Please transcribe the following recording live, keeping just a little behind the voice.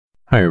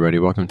Hi, everybody.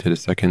 Welcome to the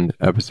second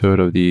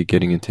episode of the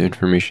Getting into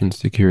Information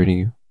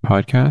Security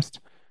podcast.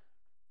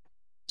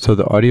 So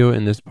the audio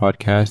in this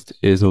podcast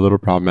is a little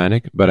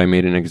problematic, but I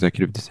made an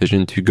executive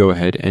decision to go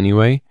ahead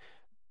anyway.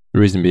 The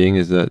reason being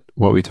is that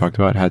what we talked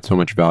about had so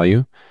much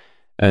value.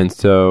 And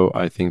so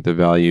I think the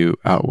value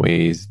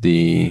outweighs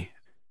the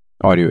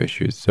audio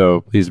issues.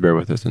 So please bear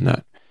with us in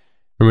that.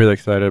 I'm really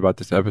excited about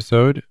this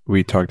episode.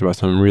 We talked about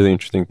some really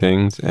interesting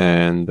things,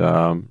 and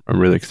I'm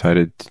really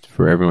excited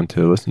for everyone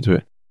to listen to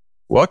it.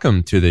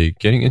 Welcome to the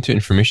Getting into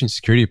Information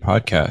Security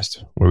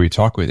podcast, where we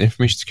talk with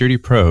information security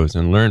pros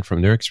and learn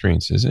from their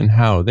experiences and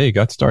how they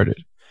got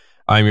started.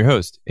 I'm your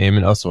host,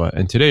 Ayman Elswa,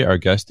 and today our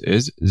guest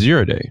is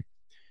Zero Day.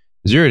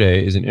 Zero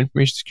Day is an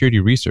information security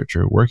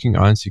researcher working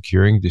on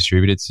securing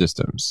distributed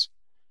systems.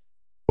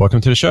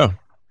 Welcome to the show.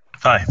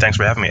 Hi, thanks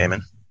for having me,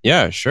 Ayman.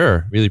 Yeah,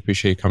 sure. Really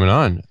appreciate you coming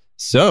on.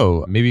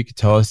 So maybe you could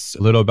tell us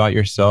a little about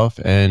yourself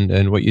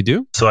and what you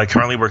do. So I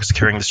currently work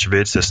securing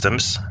distributed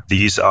systems.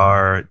 These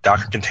are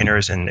Docker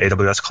containers in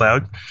AWS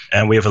Cloud.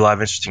 And we have a lot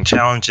of interesting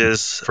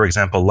challenges, for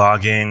example,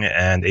 logging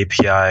and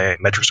API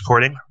metrics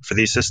recording for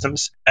these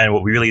systems. And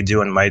what we really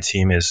do on my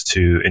team is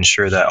to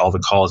ensure that all the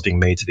calls being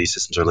made to these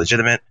systems are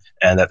legitimate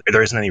and that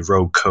there isn't any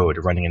rogue code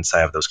running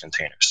inside of those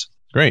containers.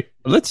 Great.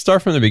 Let's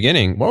start from the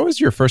beginning. What was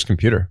your first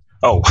computer?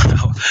 Oh,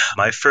 wow.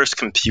 My first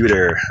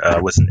computer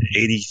was an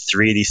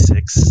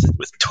 8386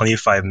 with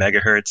 25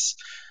 megahertz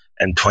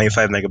and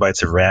 25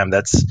 megabytes of RAM.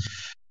 That's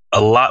a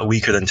lot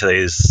weaker than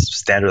today's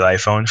standard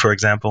iPhone, for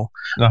example.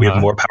 We have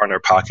more power in our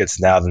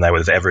pockets now than I would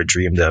have ever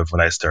dreamed of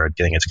when I started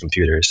getting into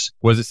computers.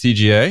 Was it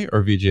CGA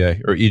or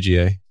VGA or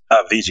EGA?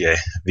 VGA.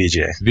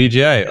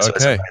 VGA, So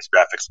okay. nice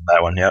graphics on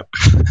that one, yep.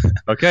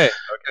 Okay.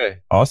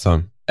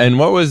 Awesome. And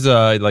what was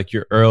like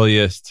your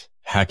earliest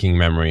hacking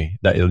memory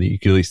that you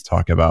could at least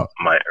talk about?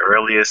 My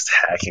earliest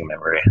hacking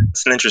memory.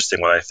 It's an interesting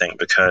one, I think,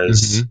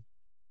 because it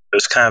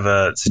was kind of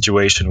a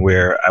situation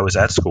where I was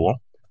at school.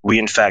 We,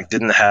 in fact,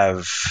 didn't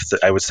have,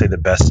 the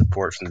best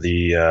support from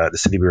the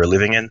city we were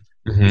living in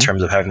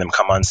terms of having them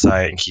come on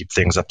site and keep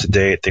things up to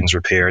date, things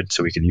repaired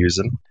so we could use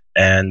them.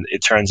 And it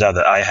turns out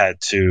that I had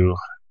to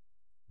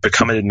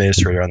become an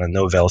administrator on the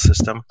Novell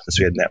system, since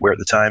we had NetWare at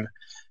the time,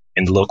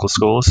 in the local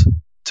schools.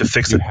 To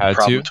fix the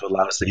problem to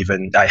allow us to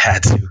even, I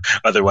had to,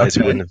 otherwise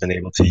we wouldn't have been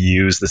able to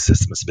use the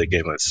systems to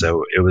begin with.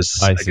 So it was,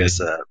 I guess,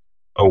 a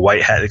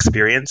white hat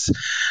experience,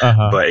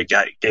 but it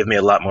gave me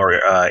a lot more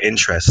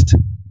interest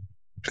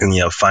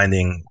in,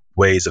 finding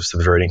ways of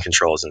subverting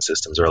controls and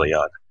systems early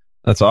on.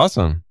 That's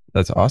awesome.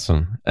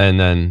 And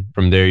then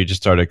from there, you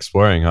just started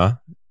exploring, huh?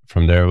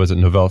 From there, was it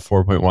Novell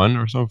 4.1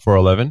 or so,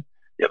 4.11?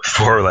 Yep,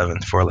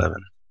 4.11.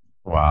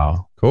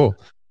 Wow, cool.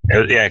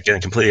 Yeah,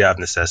 again, completely out of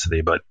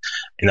necessity. But,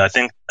 I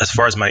think as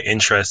far as my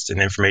interest in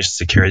information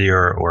security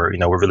or what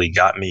really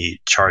got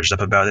me charged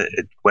up about it,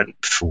 it went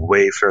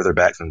way further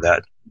back than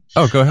that.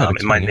 Oh, go ahead.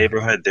 In my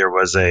neighborhood, there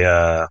was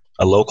a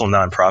local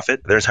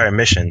nonprofit. Their entire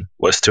mission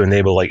was to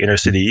enable inner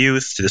city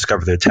youth to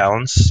discover their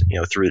talents,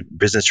 through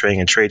business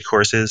training and trade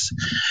courses.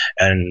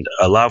 And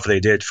a lot of what they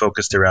did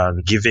focused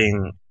around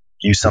giving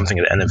you something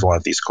at the end of one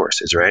of these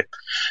courses, right?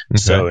 Okay.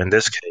 So in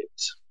this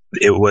case,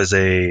 it was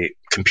a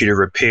computer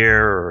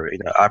repair or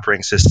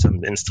operating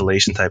system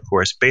installation type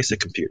course,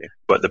 basic computing.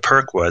 But the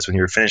perk was when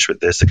you were finished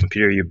with this, the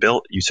computer you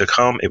built, you took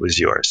home, it was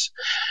yours.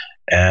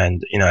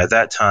 And at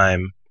that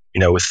time,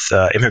 with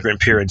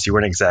immigrant parents, you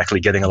weren't exactly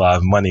getting a lot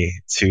of money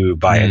to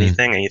buy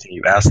anything. Anything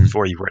you asked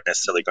for, you weren't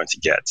necessarily going to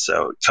get.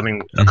 So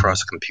coming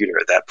across a computer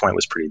at that point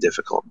was pretty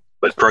difficult.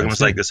 But programs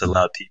like this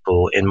allowed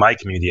people, in my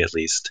community at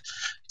least,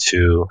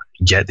 to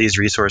get these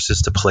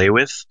resources to play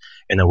with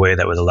in a way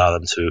that would allow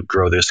them to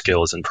grow their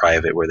skills in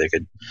private, where they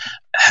could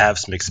have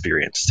some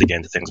experience to get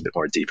into things a bit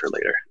more deeper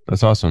later.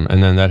 That's awesome.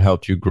 And then that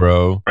helped you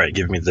grow. Right,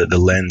 give me the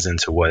lens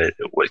into what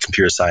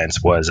computer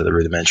science was at the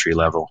rudimentary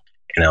level.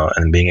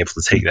 And being able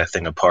to take that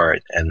thing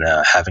apart and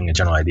having a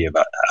general idea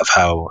of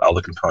how all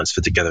the components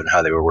fit together and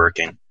how they were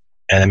working.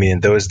 And in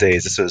those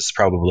days, this was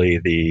probably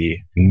the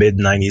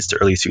mid-90s to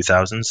early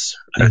 2000s.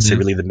 I'd say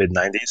really the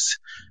mid-90s.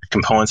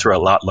 Components were a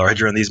lot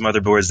larger on these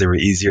motherboards. They were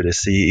easier to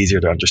see,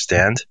 easier to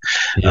understand.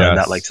 Yes.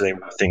 Not like today,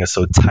 everything is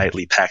so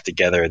tightly packed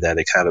together that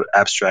it kind of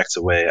abstracts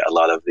away a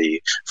lot of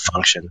the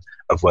function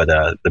of what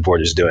the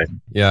board is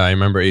doing. Yeah, I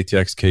remember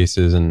ATX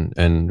cases and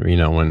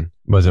when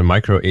was it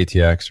micro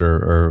ATX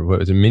or what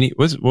was it mini?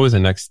 What was the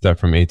next step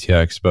from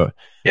ATX? But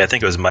yeah, I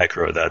think it was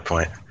micro at that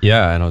point.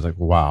 Yeah, and I was like,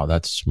 wow,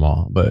 that's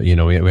small. But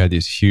we had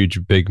these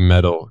huge, big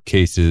metal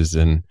cases,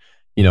 and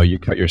you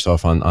cut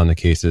yourself on the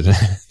cases.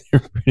 They're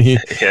pretty... Yeah,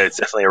 it's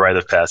definitely a rite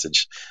of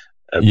passage.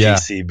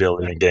 PC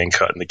building and getting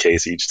cut in the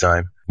case each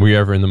time. Were you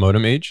ever in the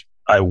modem age?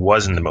 I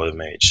was in the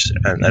modem age,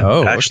 and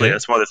actually,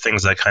 that's one of the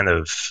things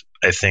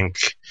I think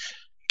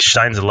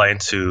shines a light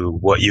into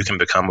what you can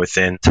become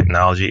within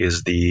technology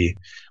is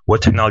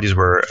what technologies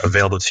were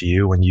available to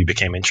you when you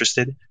became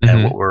interested,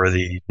 and what were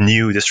the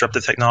new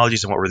disruptive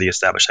technologies and what were the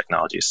established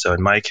technologies. So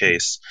in my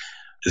case,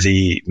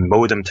 the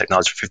modem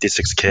technology for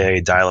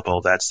 56K, dial-up,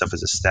 all that stuff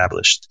is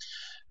established.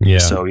 Yeah.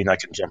 So I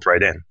can jump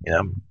right in,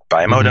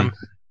 buy a modem,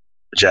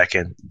 jack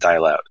in,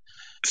 dial out.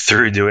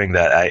 through doing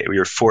that, we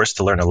were forced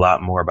to learn a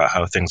lot more about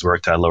how things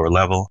worked at a lower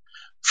level.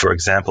 For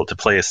example, to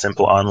play a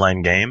simple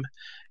online game,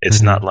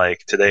 it's not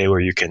like today where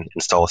you can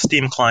install a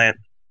Steam client,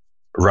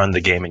 run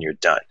the game, and you're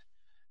done.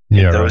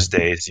 In those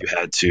days, you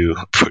had to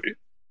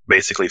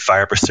basically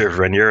fire up a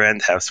server on your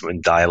end, have someone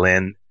dial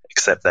in,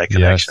 accept that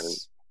connection.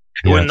 Yes.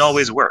 It wouldn't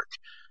always work.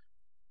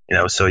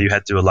 So you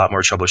had to do a lot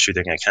more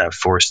troubleshooting, and kind of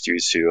forced you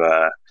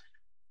to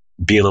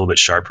be a little bit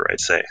sharper, I'd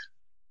say.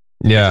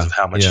 Yeah. Because of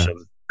how much of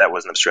that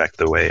wasn't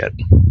abstracted away yet.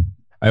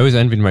 I always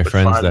envied my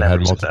friends that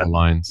had multiple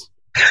lines.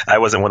 I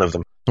wasn't one of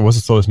them. What's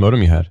the slowest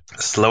modem you had?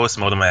 The slowest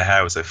modem I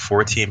had was a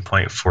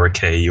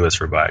 14.4K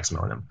US robotics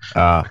modem.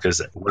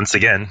 Because once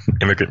again,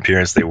 immigrant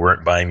parents, they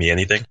weren't buying me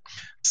anything.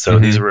 So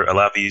a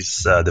lot of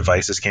these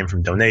devices came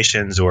from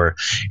donations, or,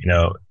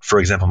 for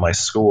example, my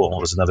school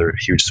was another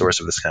huge source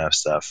of this kind of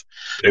stuff.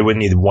 It would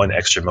need one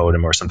extra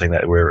modem or something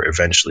that we're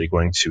eventually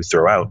going to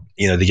throw out,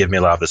 to give me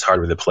a lot of this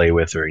hardware to play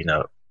with, or,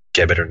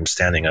 get a better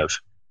understanding of.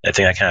 I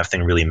think that kind of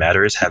thing really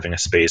matters, having a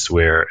space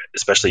where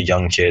especially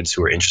young kids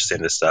who are interested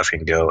in this stuff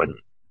can go and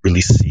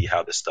really see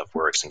how this stuff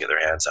works and get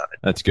their hands on it.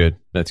 That's good.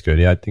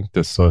 Yeah, I think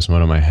the slowest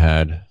modem I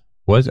had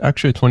was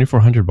actually a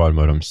 2400 baud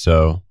modem.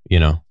 So,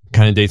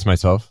 kind of dates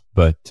myself,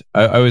 but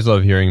I always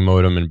love hearing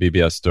modem and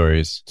BBS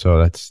stories. So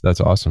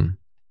that's awesome.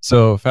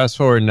 So fast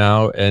forward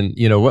now, and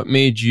what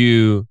made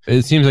you,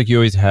 it seems like you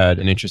always had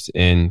an interest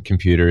in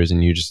computers,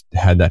 and you just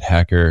had that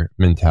hacker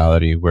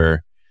mentality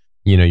where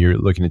you're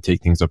looking to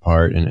take things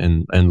apart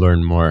and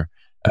learn more.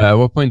 At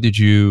what point did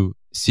you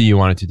see you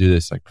wanted to do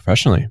this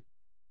professionally?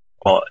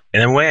 Well,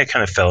 in a way, I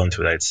kind of fell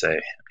into it, I'd say.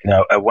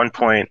 At one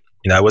point,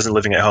 I wasn't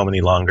living at home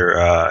any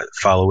longer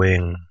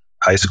following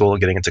high school,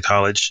 getting into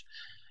college,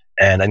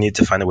 and I needed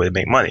to find a way to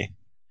make money.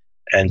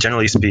 And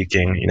generally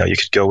speaking, you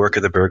could go work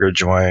at the burger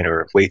joint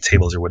or wait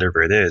tables or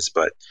whatever it is,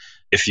 but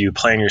if you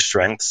play on your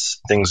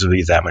strengths, things would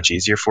be that much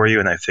easier for you.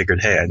 And I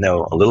figured, hey, I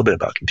know a little bit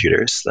about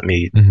computers. Let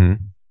me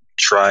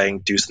try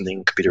and do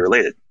something computer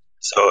related.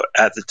 So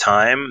at the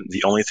time,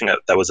 the only thing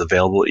that was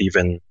available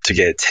even to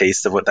get a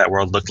taste of what that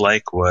world looked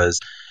like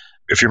was,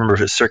 if you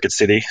remember Circuit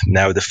City,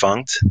 now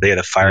defunct, they had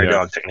a Fire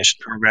Dog technician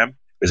program.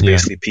 It was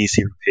basically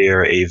PC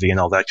repair, AV, and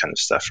all that kind of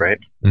stuff, right?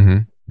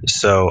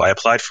 So I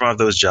applied for one of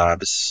those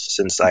jobs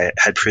since I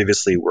had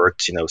previously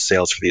worked,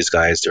 sales for these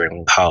guys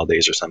during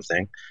holidays or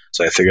something.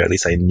 So I figured at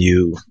least I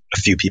knew a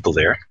few people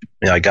there.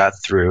 I got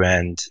through,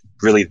 and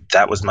really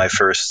that was my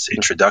first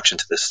introduction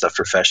to this stuff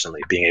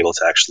professionally, being able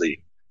to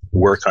actually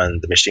work on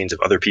the machines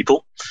of other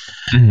people.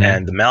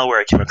 And the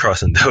malware I came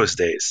across in those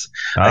days,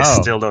 I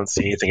still don't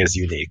see anything as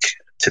unique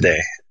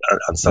today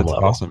on some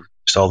level. Awesome.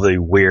 So all the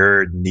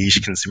weird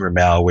niche consumer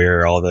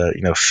malware, all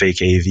the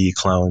fake AV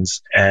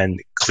clones, and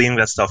cleaning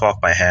that stuff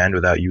off by hand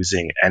without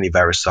using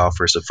antivirus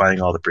software. So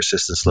finding all the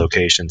persistence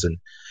locations and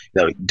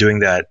doing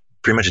that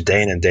pretty much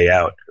day in and day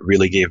out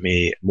really gave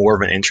me more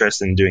of an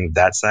interest in doing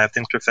that side of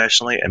things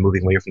professionally and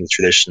moving away from the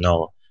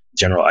traditional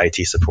general IT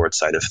support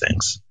side of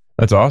things.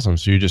 That's awesome.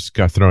 So you just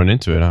got thrown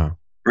into it, huh?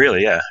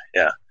 Really, yeah.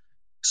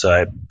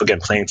 So again,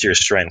 playing to your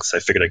strengths, I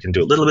figured I can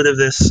do a little bit of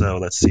this, so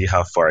let's see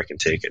how far I can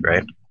take it,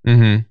 right?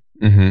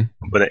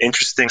 But an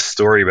interesting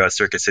story about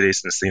Circuit City,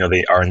 since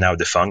they are now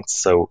defunct,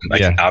 so I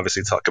can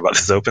obviously talk about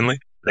this openly.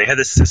 They had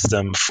a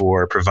system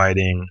for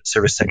providing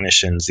service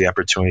technicians the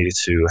opportunity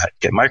to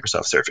get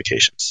Microsoft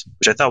certifications,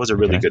 which I thought was a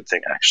really good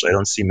thing, actually. I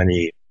don't see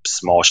many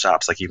small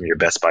shops, like even your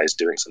Best Buys,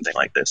 doing something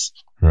like this.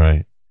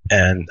 Right.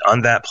 And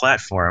on that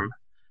platform,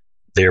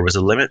 there was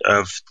a limit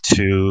of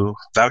 2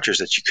 vouchers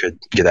that you could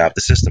get out of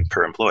the system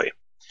per employee.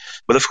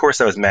 But of course,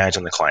 that was managed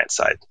on the client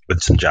side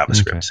with some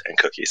JavaScript and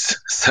cookies.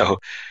 So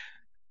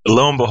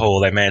lo and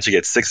behold, I managed to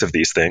get 6 of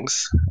these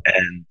things.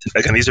 And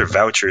again, these are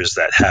vouchers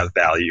that have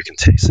value. You can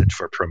take it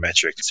for a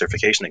Prometric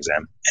certification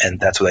exam. And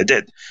that's what I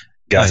did.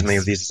 Got as many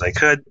of these as I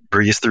could,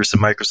 breezed through some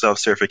Microsoft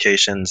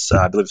certifications.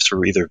 I believe it's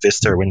for either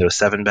Vista or Windows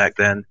 7 back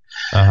then.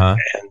 And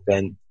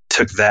then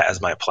took that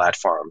as my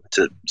platform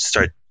to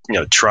start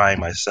trying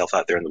myself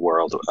out there in the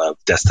world of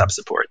desktop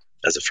support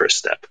as a first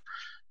step,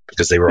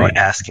 because they were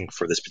asking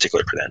for this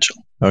particular credential.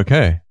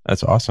 Okay,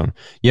 that's awesome.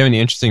 You have any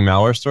interesting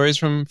malware stories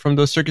from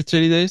those Circuit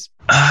City days?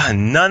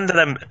 None that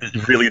I'm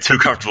really too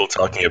comfortable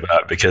talking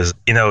about, because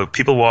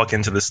people walk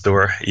into the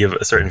store, you have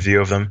a certain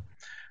view of them,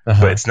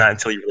 but it's not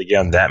until you really get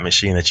on that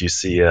machine that you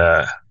see,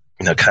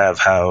 kind of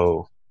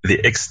how the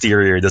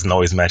exterior doesn't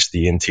always match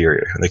the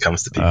interior when it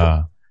comes to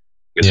people.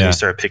 Because when you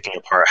start picking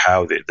apart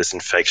how this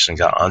infection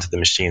got onto the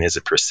machine, is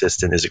it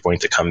persistent? Is it going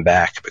to come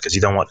back? Because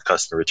you don't want the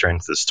customer returning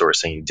to the store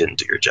saying you didn't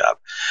do your job.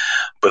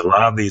 But a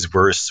lot of these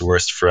were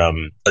sourced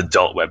from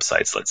adult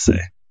websites, let's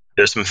say.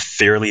 There's some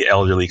fairly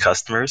elderly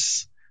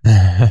customers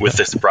with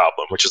this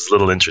problem, which is a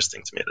little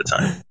interesting to me at the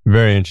time.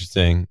 Very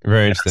interesting.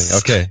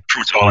 Okay.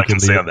 That's all I can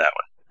say on that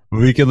one.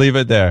 We could leave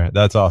it there.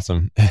 That's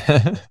awesome.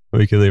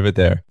 We could leave it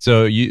there.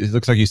 So it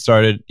looks like you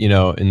started,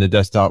 in the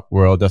desktop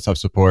world, desktop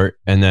support,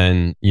 and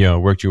then,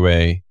 worked your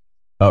way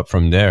up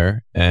from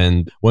there.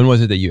 And when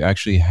was it that you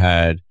actually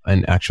had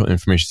an actual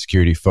information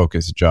security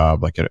focused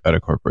job, like at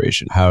a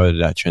corporation? How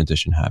did that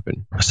transition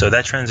happen? So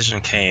that transition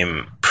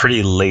came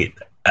pretty late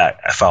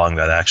following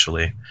that,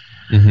 actually.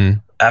 Mm-hmm.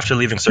 After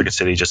leaving Circuit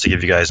City, just to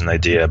give you guys an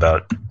idea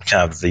about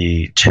kind of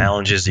the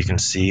challenges you can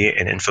see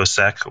in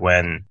InfoSec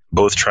when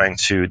both trying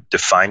to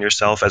define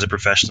yourself as a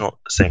professional,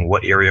 saying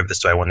what area of this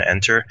do I want to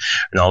enter,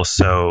 and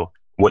also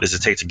what does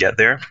it take to get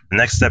there. The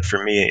next step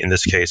for me in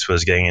this case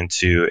was getting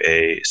into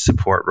a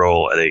support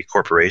role at a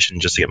corporation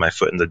just to get my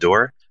foot in the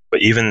door.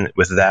 But even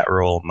with that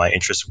role, my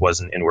interest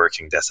wasn't in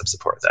working desktop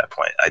support at that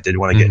point. I did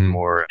want to get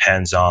more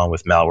hands-on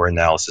with malware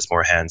analysis,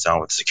 more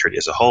hands-on with security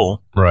as a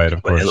whole. Right,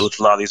 of course. But with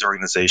a lot of these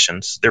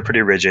organizations, they're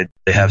pretty rigid.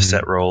 They have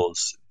set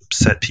roles,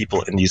 set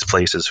people in these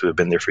places who have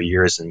been there for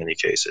years in many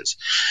cases.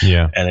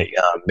 Yeah. And it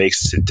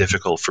makes it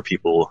difficult for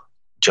people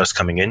just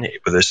coming in,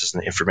 whether this is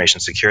an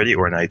information security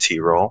or an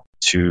IT role,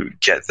 to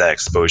get that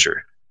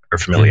exposure or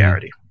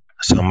familiarity.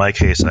 So in my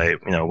case, I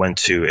went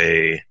to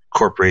a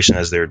corporation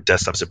as their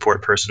desktop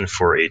support person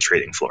for a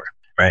trading floor,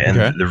 right?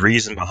 And the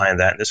reason behind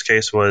that in this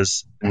case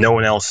was no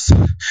one else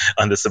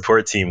on the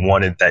support team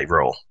wanted that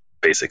role,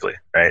 basically,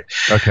 right?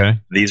 Okay.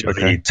 These were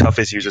the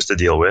toughest users to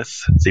deal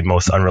with, the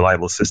most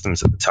unreliable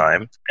systems at the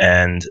time,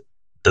 and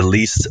the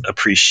least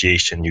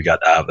appreciation you got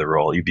out of the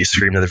role. You'd be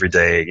screamed at every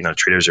day,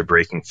 traders are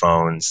breaking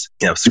phones,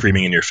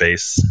 screaming in your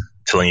face,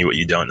 telling you what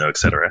you don't know,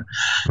 etc.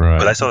 Right.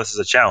 But I saw this as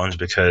a challenge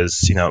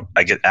because,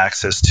 I get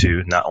access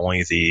to not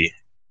only the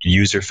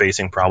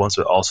user-facing problems,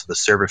 but also the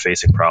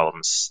server-facing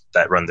problems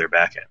that run their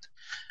backend.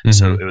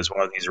 So it was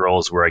one of these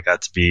roles where I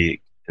got to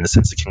be, in a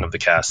sense, the king of the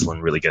castle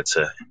and really get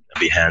to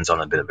be hands-on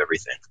a bit of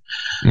everything.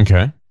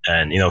 Okay.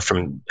 And,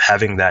 from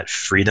having that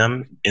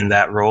freedom in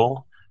that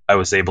role, I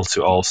was able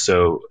to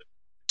also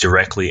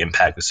directly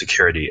impact the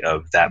security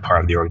of that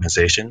part of the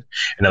organization.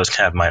 And that was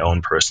kind of my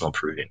own personal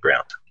proving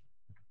ground.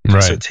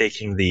 Right. So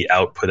taking the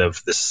output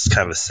of this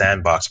kind of a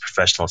sandbox,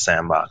 professional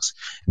sandbox,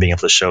 being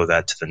able to show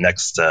that to the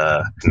next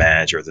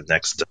manager or the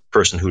next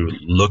person who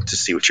looked to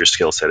see what your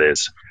skill set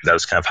is, that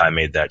was kind of how I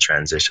made that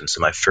transition. So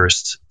my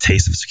first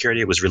taste of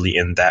security was really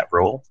in that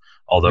role,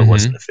 although it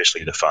wasn't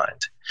officially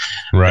defined.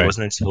 Right. It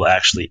wasn't until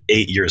actually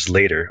 6 years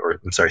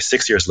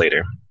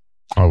later,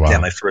 Oh,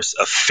 wow. my first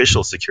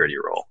official security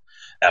role.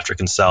 After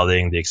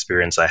consolidating the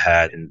experience I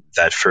had in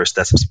that first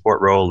desktop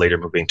support role, later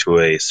moving to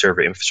a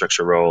server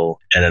infrastructure role,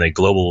 and then a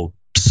global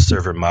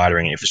server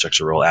monitoring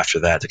infrastructure role after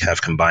that to kind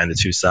of combine the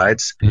two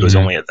sides, it was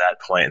only at that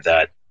point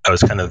that I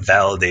was kind of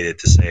validated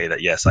to say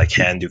that, yes, I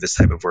can do this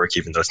type of work,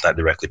 even though it's not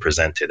directly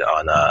presented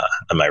on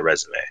my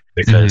resume.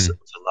 Because a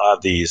lot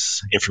of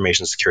these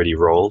information security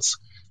roles,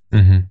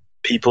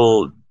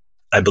 people,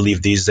 I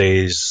believe these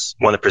days,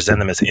 want to present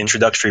them as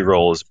introductory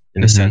roles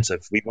in the sense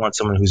of we want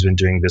someone who's been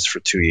doing this for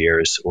 2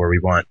 years, or we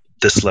want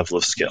this level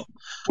of skill,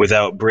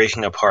 without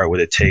breaking apart what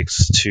it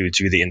takes to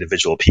do the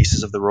individual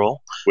pieces of the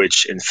role,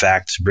 which in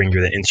fact bring you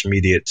the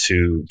intermediate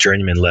to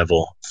journeyman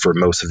level for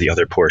most of the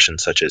other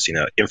portions, such as,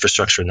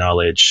 infrastructure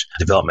knowledge,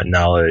 development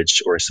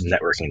knowledge, or some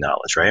networking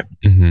knowledge, right?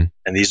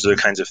 And these are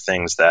the kinds of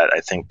things that I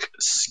think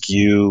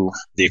skew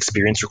the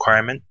experience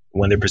requirement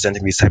when they're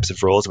presenting these types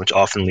of roles, which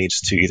often leads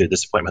to either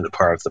disappointment on the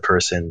part of the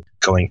person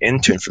going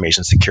into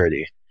information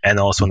security and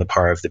also on the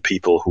part of the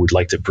people who would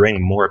like to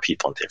bring more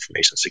people into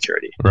information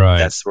security. Right.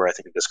 That's where I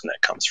think the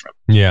disconnect comes from.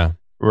 Yeah.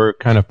 We're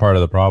kind of part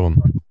of the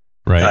problem,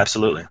 right?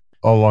 Absolutely.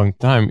 A long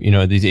time,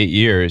 these 8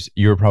 years,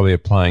 you were probably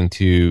applying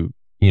to,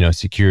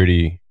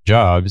 security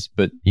jobs,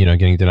 but,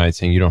 getting denied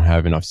saying you don't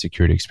have enough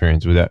security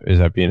experience. Is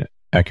that be an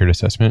accurate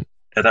assessment?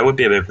 Yeah, that would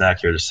be a bit of an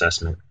accurate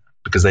assessment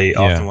because they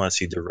often want to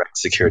see direct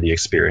security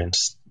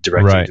experience,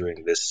 directly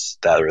doing this,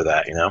 that, or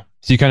that,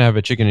 So you kind of have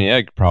a chicken and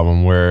egg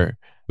problem where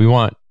we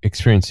want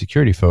experienced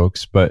security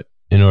folks, but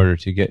in order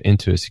to get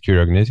into a security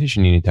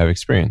organization, you need to have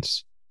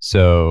experience.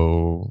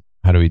 So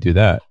how do we do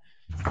that?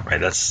 Right.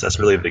 That's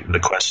really the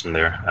question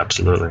there.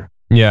 Absolutely.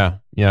 Yeah.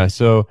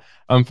 So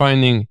I'm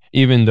finding,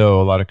 even though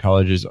a lot of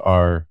colleges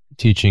are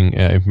teaching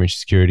information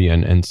security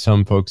and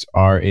some folks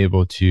are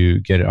able to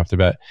get it off the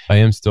bat, I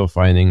am still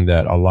finding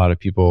that a lot of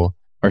people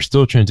are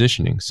still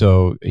transitioning.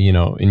 So,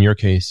 in your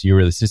case, you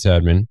were the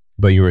sysadmin,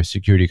 but you were a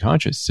security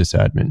conscious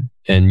sysadmin,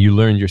 and you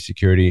learned your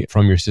security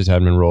from your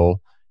sysadmin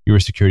role. You were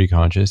security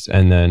conscious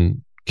and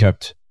then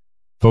kept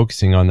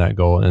focusing on that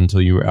goal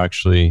until you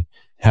actually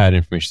had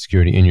information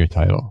security in your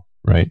title,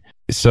 right?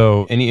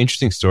 So any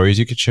interesting stories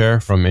you could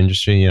share from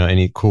industry,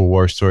 any cool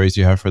war stories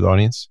you have for the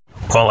audience?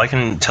 Well, I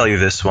can tell you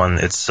this one.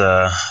 It's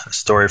a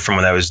story from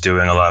when I was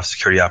doing a lot of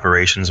security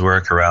operations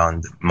work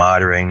around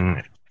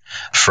monitoring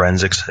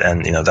forensics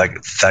and,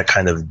 that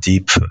kind of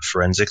deep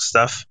forensic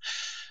stuff,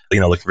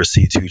 looking for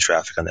C2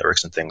 traffic on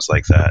networks and things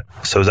like that.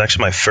 So it was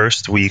actually my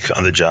first week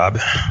on the job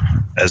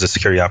as a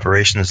security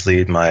operations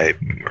lead. My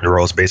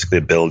role is basically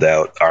to build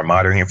out our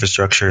monitoring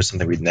infrastructure,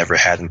 something we'd never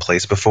had in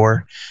place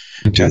before,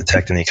 to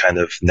detect any kind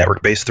of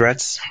network-based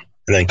threats,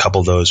 and then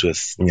couple those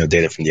with,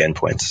 data from the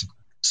endpoints.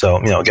 So,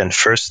 again,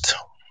 first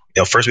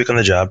week on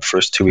the job,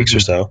 first 2 weeks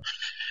or so,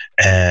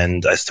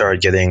 and I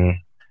started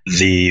getting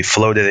the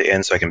flow data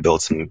in so I can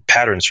build some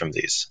patterns from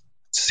these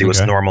to see what's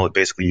normal,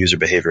 basically user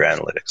behavior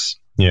analytics.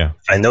 Yeah.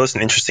 I noticed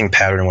an interesting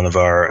pattern in one of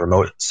our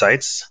remote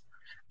sites.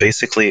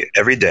 Basically,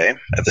 every day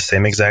at the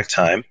same exact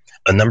time,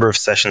 A number of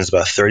sessions,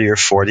 about 30 or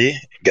 40,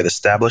 get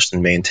established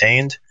and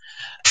maintained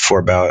for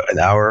about an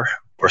hour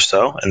or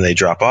so, and they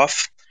drop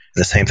off.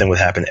 And the same thing would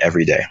happen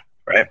every day,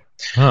 right?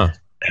 Huh.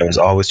 And it was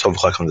always 12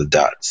 o'clock on the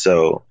dot.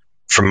 So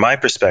from my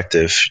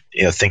perspective,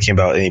 thinking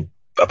about a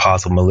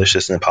possible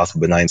malicious and a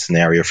possible benign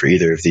scenario for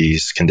either of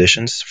these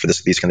conditions,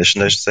 these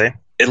conditions, I should say,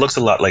 it looks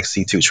a lot like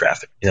C2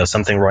 traffic.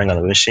 Something running on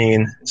a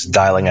machine, it's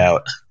dialing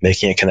out,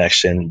 making a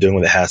connection, doing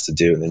what it has to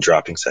do, and then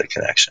dropping said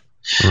connection.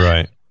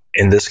 Right.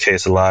 In this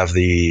case, a lot of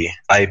the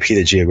IP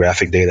to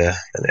geographic data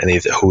and any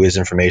of the WHOIS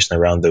information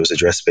around those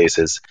address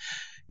spaces,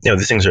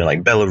 these things are in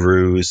like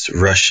Belarus,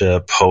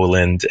 Russia,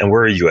 Poland, and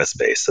we're US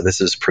based. So this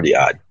is pretty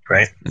odd,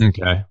 right?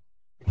 Okay.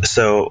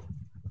 So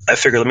I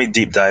figured let me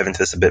deep dive into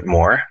this a bit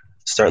more,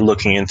 start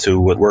looking into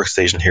what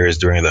workstation here is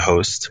doing to the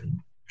host,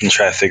 and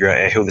try to figure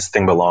out who this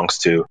thing belongs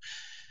to,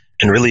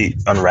 and really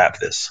unwrap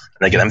this.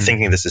 And again, I'm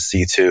thinking this is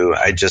C2.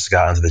 I just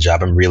got into the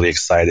job. I'm really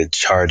excited,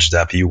 charged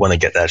up. You want to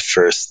get that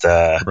first,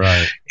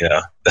 right.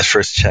 That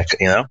first check,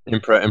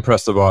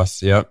 Impress the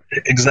boss. Yep.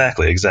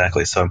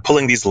 Exactly. So I'm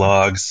pulling these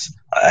logs.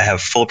 I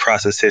have full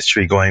process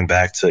history going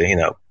back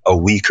to, a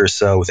week or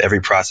so with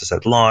every process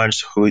that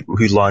launched, who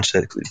launched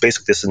it.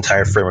 Basically, this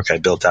entire framework I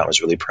built out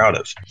was really proud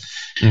of.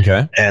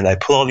 Okay. And I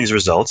pull all these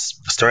results,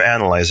 start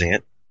analyzing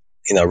it,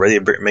 ready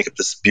to make up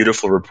this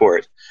beautiful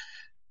report.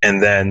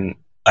 And then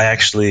I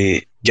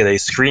actually get a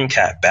screen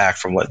cap back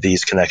from what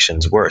these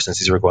connections were, since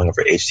these were going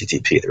over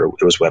HTTP.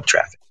 It was web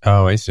traffic.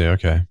 Oh, I see.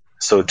 Okay.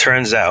 So it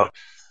turns out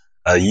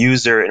a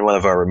user in one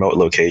of our remote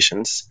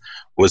locations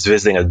was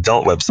visiting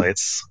adult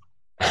websites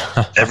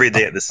every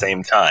day at the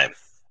same time.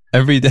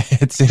 Every day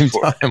at the same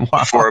time?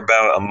 Wow. For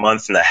about a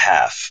month and a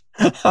half.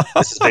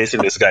 This is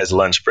basically this guy's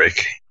lunch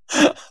break.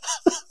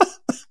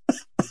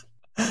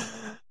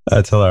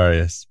 That's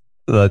hilarious.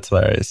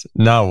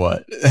 Now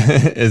what?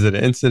 Is it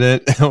an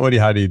incident? How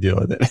do you deal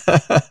with it?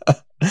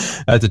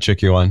 That's a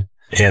tricky one.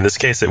 Yeah, in this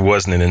case, it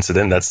wasn't an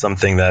incident. That's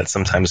something that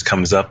sometimes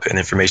comes up in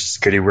information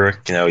security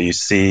work. You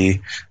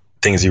see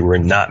things you were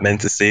not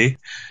meant to see.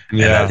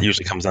 Yeah. And that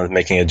usually comes down to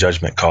making a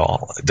judgment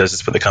call. Does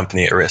this put the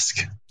company at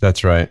risk?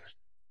 That's right.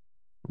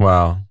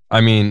 Wow.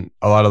 I mean,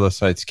 a lot of those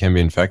sites can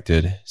be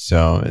infected.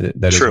 So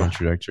that is one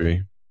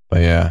trajectory. But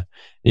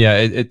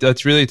yeah,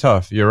 that's really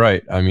tough. You're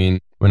right. I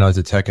mean, when I was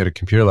a tech at a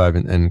computer lab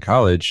in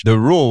college, the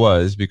rule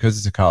was, because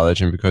it's a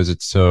college and because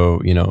it's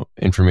so,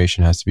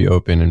 information has to be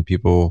open and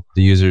the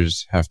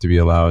users have to be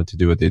allowed to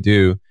do what they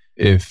do.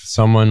 If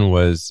someone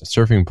was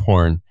surfing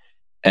porn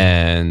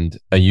and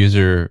a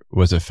user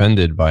was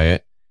offended by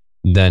it,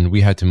 then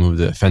we had to move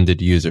the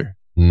offended user,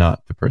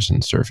 not the person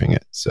surfing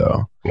it.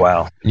 So,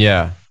 wow.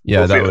 Yeah.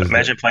 Well,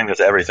 imagine playing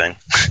with everything.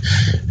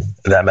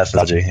 That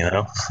methodology,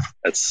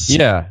 that's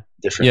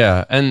different.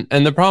 Yeah.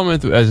 And the problem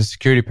with, as a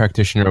security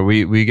practitioner,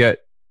 we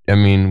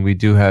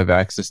do have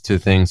access to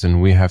things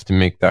and we have to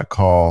make that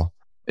call.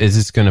 Is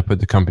this going to put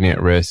the company at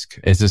risk?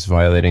 Is this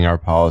violating our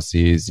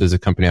policies? Does the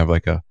company have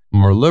like a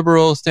more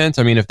liberal stance?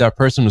 I mean, if that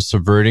person was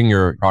subverting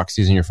your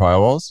proxies and your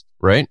firewalls,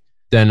 right?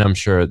 Then I'm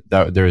sure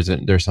that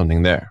there's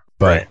something there.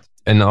 But, right.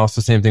 And also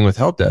same thing with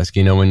help desk.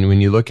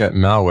 When you look at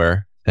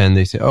malware and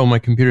they say, oh, my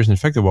computer's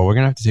infected. Well, we're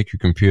going to have to take your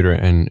computer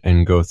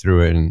and go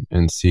through it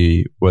and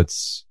see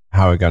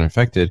how it got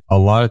infected. A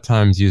lot of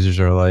times users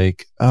are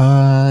like,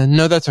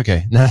 no, that's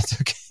okay. No,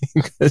 that's okay.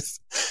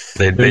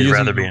 They'd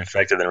rather be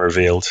infected than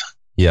revealed.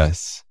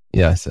 Yes.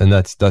 And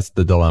that's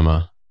the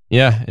dilemma.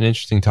 Yeah. An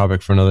interesting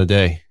topic for another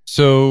day.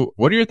 So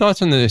what are your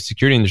thoughts on the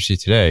security industry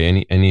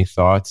today? Any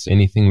thoughts,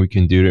 anything we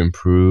can do to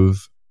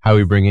improve how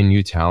we bring in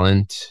new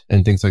talent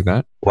and things like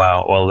that?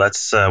 Wow. Well,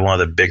 that's one of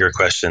the bigger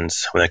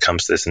questions when it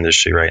comes to this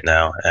industry right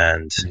now.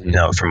 And,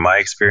 from my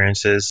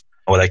experiences,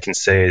 what I can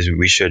say is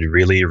we should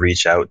really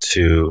reach out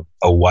to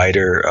a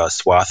wider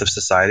swath of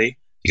society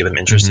to get them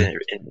interested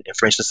in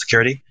information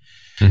security,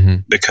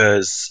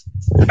 because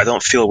I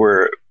don't feel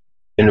we're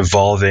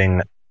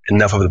involving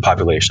enough of the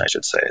population, I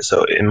should say.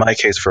 So in my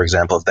case, for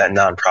example, if that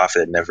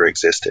nonprofit had never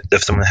existed,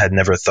 if someone had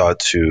never thought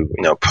to,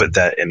 put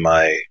that in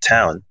my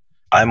town,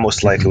 I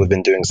most likely would have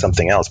been doing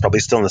something else,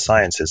 probably still in the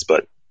sciences,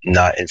 but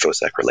not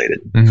InfoSec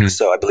related.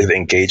 So I believe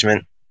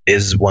engagement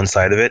is one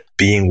side of it,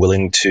 being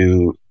willing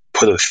to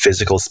put up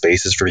physical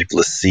spaces for people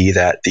to see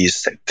that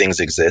these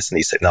things exist and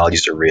these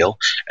technologies are real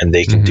and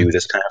they can do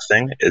this kind of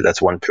thing. That's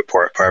one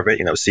part of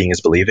it. Seeing is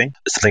believing.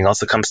 Something else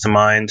that comes to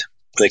mind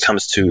when it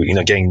comes to,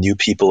 getting new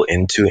people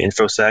into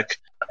InfoSec.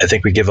 I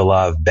think we give a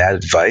lot of bad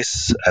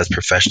advice as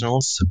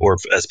professionals or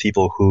as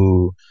people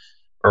who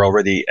are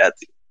already at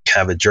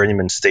kind of a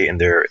journeyman state in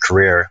their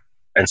career,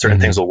 and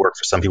certain things will work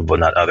for some people but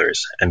not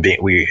others. And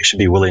we should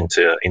be willing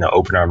to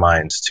open our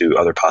minds to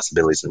other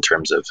possibilities in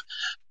terms of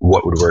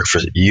what would work for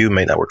you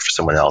may not work for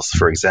someone else.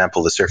 For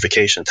example, the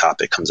certification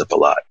topic comes up a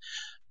lot.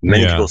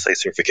 Many people say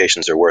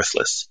certifications are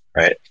worthless,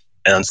 right?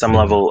 And on some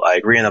level I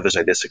agree, and others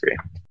I disagree.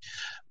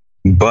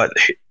 But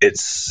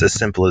it's as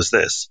simple as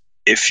this: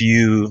 if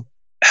you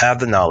have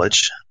the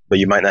knowledge but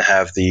you might not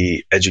have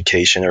the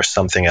education or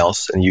something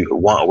else, and you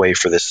want a way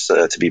for this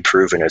to be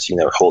proven as,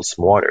 hold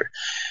some water,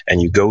 and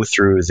you go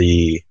through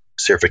the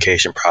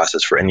certification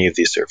process for any of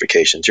these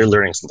certifications, you're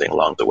learning something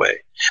along the way.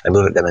 I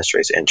believe it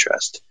demonstrates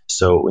interest.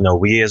 So,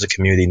 we as a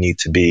community need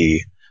to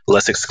be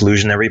less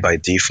exclusionary by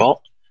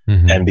default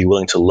and be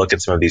willing to look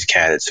at some of these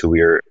candidates who we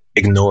are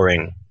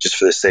ignoring just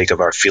for the sake of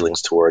our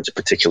feelings towards a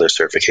particular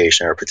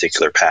certification or a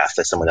particular path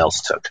that someone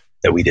else took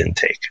that we didn't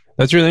take.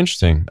 That's really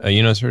interesting.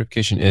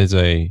 Certification is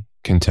a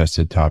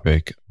contested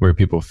topic where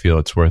people feel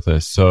it's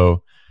worthless.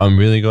 So I'm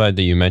really glad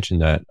that you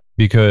mentioned that,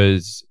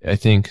 because I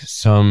think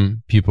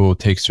some people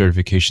take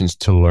certifications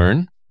to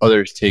learn.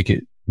 Others take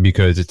it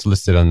because it's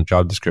listed on the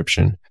job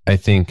description. I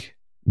think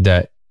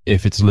that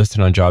if it's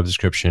listed on job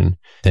description,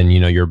 then,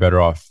 you're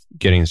better off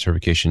getting the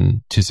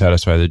certification to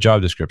satisfy the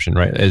job description,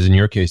 right? As in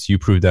your case, you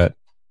proved that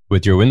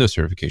with your Windows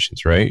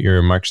certifications, right?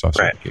 Your Microsoft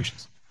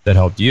certifications that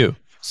helped you.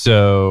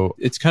 So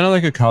it's kind of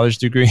like a college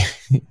degree,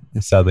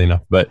 sadly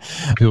enough, but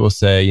people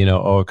say,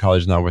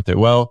 college is not worth it.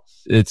 Well,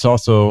 it's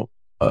also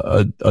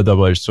a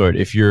double-edged sword.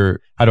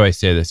 How do I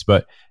say this?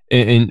 But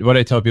in what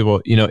I tell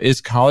people, is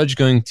college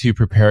going to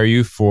prepare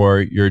you for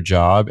your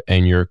job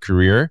and your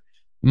career?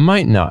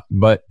 Might not,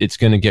 but it's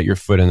going to get your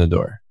foot in the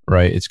door,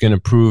 right? It's going to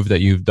prove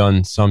that you've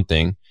done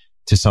something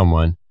to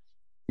someone.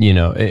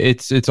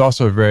 It's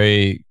also a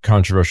very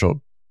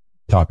controversial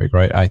topic,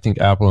 right? I think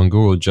Apple and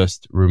Google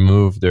just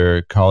removed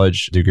their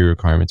college degree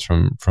requirements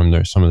from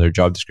some of their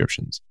job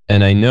descriptions.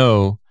 And I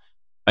know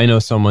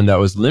someone that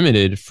was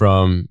limited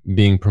from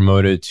being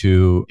promoted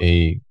to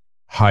a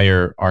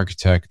higher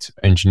architect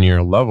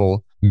engineer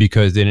level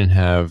because they didn't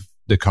have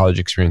the college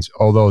experience,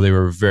 although they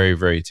were very,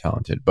 very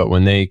talented. But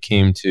when they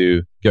came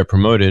to get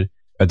promoted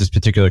at this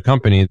particular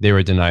company, they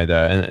were denied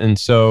that. And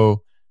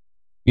so,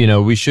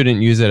 we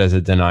shouldn't use it as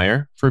a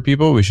denier for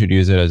people. We should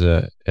use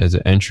it as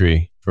an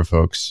entry for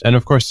folks. And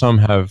of course, some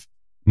have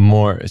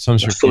more, some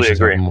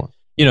certifications have more.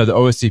 The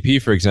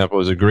OSCP, for example,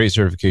 is a great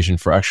certification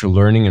for actually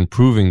learning and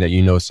proving that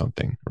you know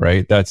something,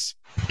 right? That's,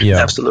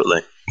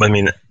 Absolutely. I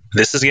mean,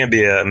 this is going to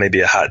be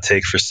maybe a hot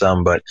take for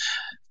some, but,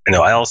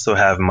 I also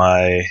have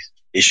my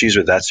issues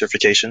with that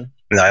certification,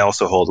 and I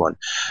also hold one.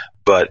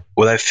 But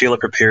what I feel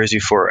it prepares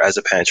you for as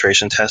a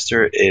penetration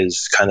tester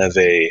is kind of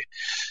a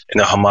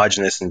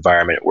homogenous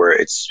environment where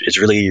it's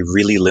really,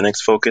 really Linux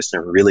focused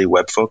and really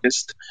web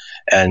focused.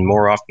 And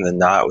more often than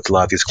not, with a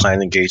lot of these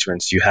client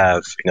engagements, you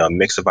have a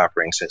mix of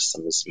operating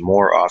systems,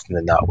 more often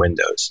than not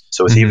Windows.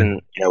 So with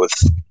even with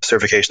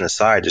certification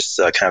aside, just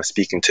kind of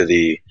speaking to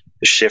the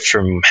shift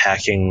from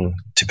hacking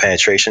to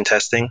penetration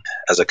testing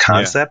as a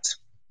concept.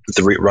 With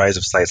the rise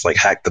of sites like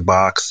Hack the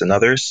Box and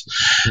others.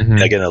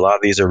 Again, a lot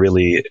of these are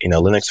really,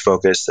 Linux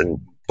focused. And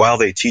while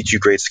they teach you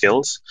great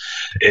skills,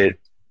 it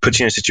puts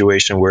you in a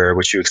situation where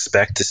what you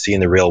expect to see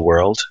in the real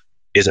world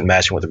isn't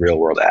matching what the real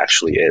world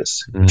actually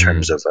is in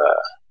terms of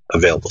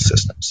available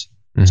systems.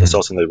 So it's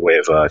also another way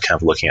of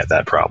kind of looking at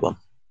that problem.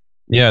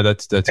 Yeah,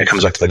 that's it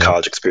comes back to the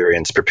college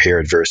experience,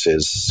 prepared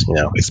versus,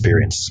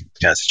 experience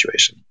kind of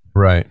situation.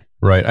 Right.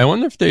 I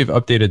wonder if they've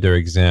updated their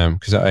exam,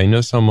 because I know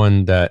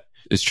someone that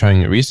is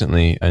trying it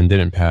recently and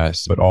didn't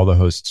pass, but all the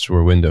hosts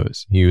were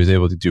Windows. He was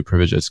able to do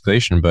privilege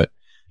escalation, but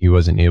he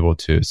wasn't able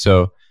to.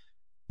 So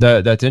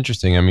that's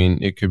interesting. I mean,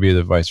 it could be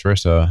the vice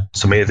versa.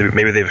 So maybe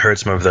they've heard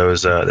some of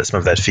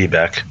that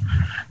feedback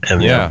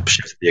and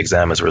shifted the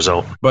exam as a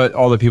result. But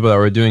all the people that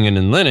were doing it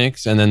in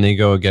Linux, and then they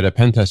go get a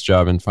pen test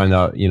job and find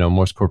out,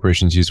 most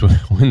corporations use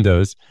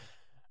Windows,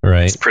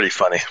 right? It's pretty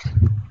funny.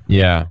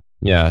 Yeah.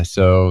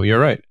 So you're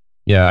right.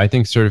 Yeah, I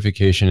think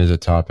certification is a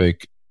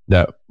topic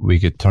that we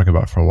could talk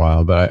about for a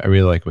while, but I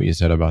really like what you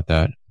said about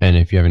that. And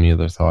if you have any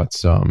other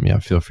thoughts,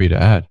 feel free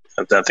to add.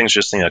 Things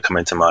just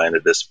coming to mind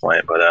at this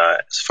point. But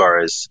as far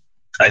as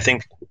I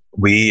think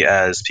we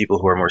as people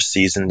who are more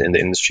seasoned in the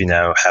industry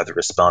now have the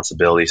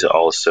responsibility to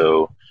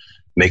also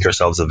make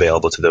ourselves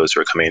available to those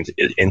who are coming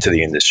into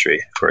the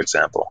industry, for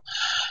example.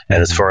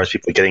 And as far as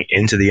people getting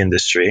into the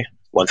industry,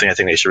 one thing I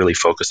think they should really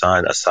focus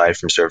on, aside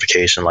from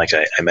certification, like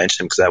I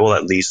mentioned, because that will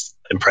at least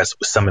impress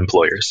with some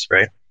employers,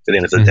 right? At the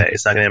end of the day,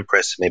 it's not going to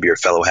impress maybe your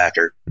fellow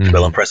hacker, but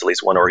it'll impress at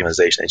least one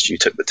organization that you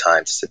took the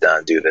time to sit down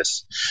and do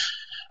this.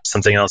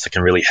 Something else that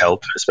can really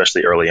help,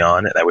 especially early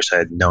on, and I wish I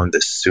had known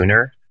this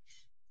sooner,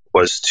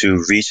 was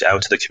to reach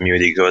out to the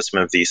community, go to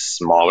some of these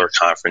smaller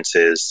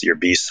conferences, your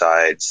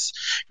B-sides,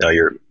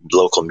 your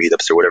local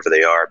meetups or whatever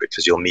they are,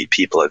 because you'll meet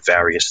people at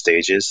various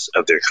stages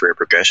of their career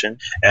progression.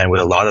 And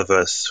with a lot of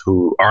us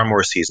who are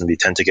more seasoned, we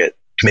tend to get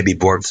maybe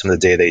bored with some of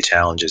the day-to-day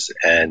challenges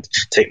and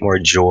take more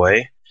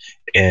joy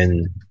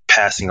in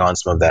passing on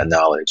some of that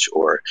knowledge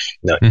or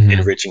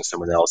enriching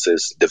someone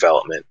else's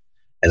development.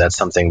 And that's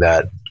something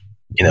that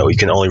you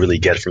can only really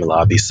get from a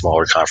lot of these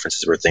smaller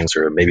conferences where things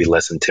are maybe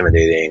less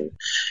intimidating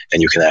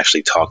and you can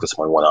actually talk to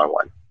someone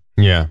one-on-one.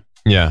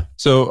 Yeah.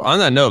 So on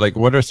that note,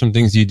 what are some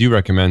things you do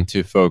recommend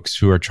to folks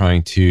who are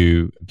trying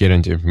to get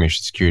into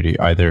information security,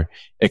 either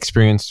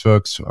experienced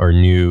folks or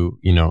new,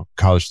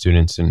 college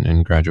students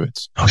and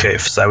graduates? Okay.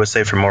 So I would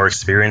say for more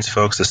experienced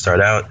folks to start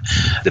out,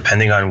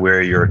 depending on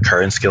where your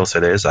current skill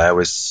set is, I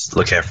always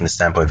look at it from the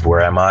standpoint of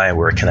where am I and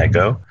where can I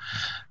go?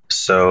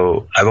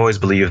 So I've always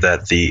believed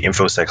that the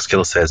InfoSec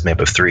skill set is made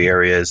up of three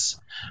areas.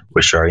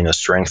 which are,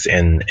 strength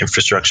in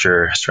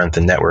infrastructure, strength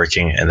in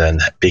networking, and then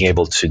being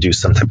able to do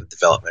some type of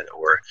development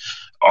or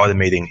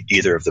automating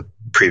either of the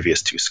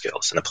previous two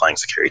skills and applying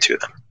security to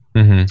them.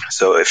 Mm-hmm.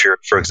 So if you're,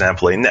 for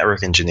example, a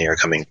network engineer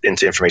coming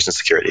into information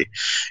security,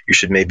 you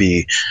should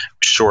maybe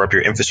shore up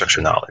your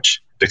infrastructure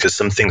knowledge, because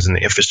some things in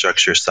the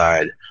infrastructure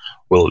side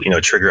will,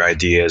 trigger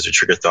ideas or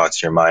trigger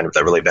thoughts in your mind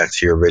that relate back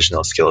to your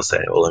original skill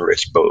set. It will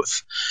enrich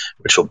both,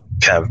 which will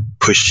kind of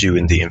push you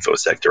in the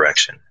InfoSec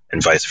direction,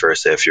 and vice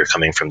versa. If you're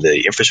coming from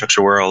the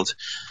infrastructure world,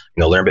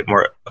 learn a bit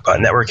more about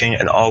networking,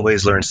 and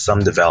always learn some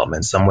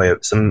development, some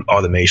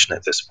automation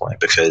at this point,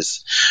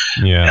 because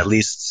at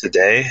least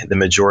today, the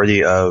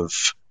majority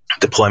of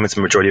deployments,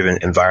 the majority of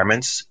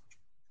environments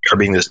are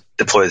being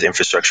deployed as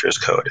infrastructure as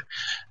code.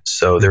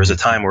 So there was a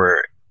time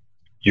where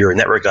your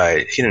network guy,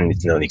 he didn't need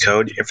to know any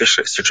code.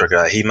 Infrastructure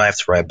guy, he might have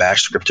to write a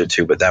bash script or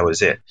two, but that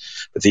was it.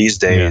 But these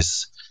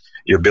days,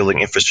 you're building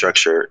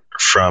infrastructure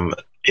from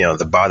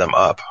the bottom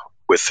up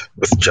with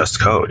just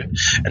code,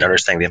 and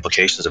understanding the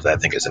implications of that, I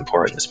think, is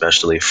important,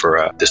 especially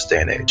for this day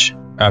and age.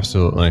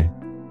 Absolutely.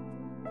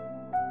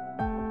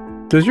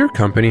 Does your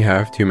company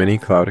have too many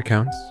cloud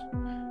accounts?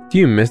 Do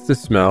you miss the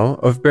smell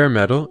of bare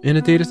metal in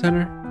a data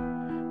center?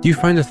 Do you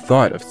find the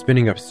thought of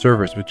spinning up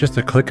servers with just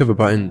a click of a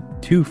button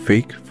too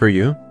fake for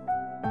you?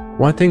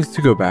 Want things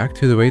to go back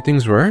to the way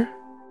things were?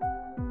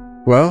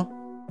 Well,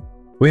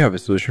 we have a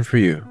solution for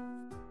you.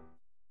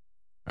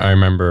 I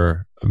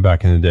remember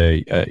back in the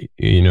day,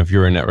 if you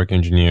were a network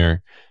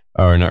engineer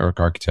or a network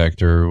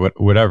architect or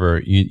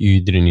whatever,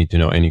 you didn't need to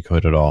know any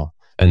code at all.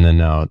 And then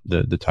now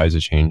the tides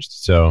have changed.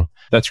 So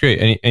that's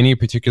great. Any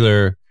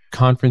particular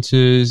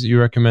conferences you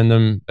recommend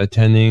them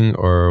attending,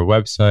 or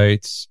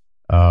websites,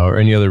 or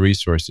any other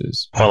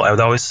resources? Well, I would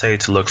always say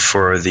to look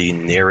for the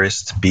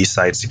nearest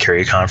B-side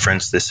security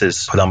conference. This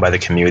is put on by the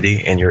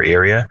community in your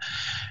area.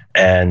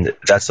 And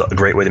that's a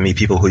great way to meet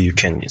people who you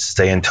can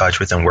stay in touch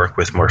with and work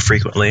with more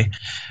frequently,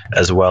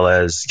 as well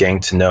as getting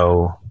to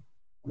know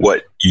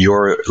what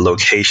your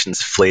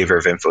location's flavor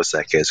of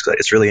InfoSec is.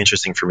 It's really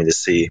interesting for me to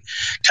see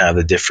kind of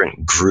the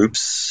different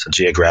groups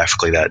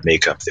geographically that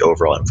make up the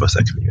overall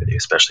InfoSec community,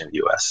 especially in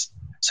the US.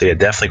 So yeah,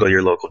 definitely go to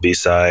your local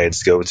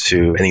B-sides, go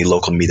to any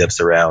local meetups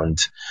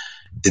around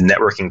the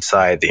networking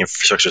side, the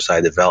infrastructure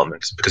side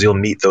development, because you'll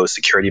meet those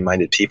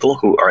security-minded people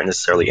who aren't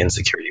necessarily in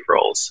security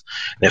roles.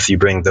 And if you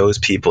bring those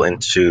people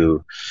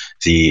into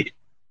the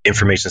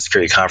information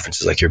security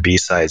conferences like your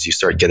B-sides, you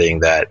start getting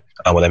that,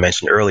 what I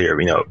mentioned earlier,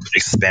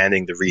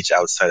 expanding the reach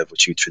outside of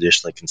what you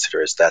traditionally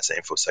consider as that's an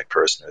InfoSec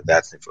person or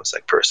that's an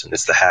InfoSec person.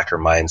 It's the hacker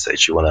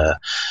mindset you want to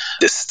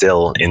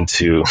distill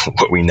into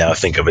what we now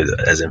think of it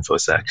as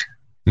InfoSec.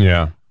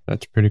 Yeah,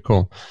 that's pretty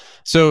cool.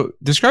 So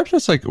describe to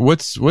us,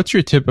 what's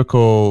your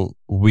typical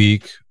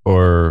week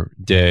or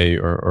day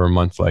or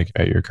month like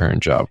at your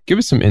current job? Give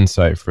us some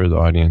insight for the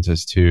audience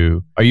as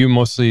to, are you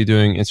mostly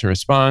doing instant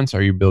response?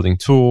 Are you building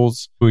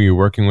tools? Who are you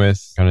working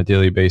with on a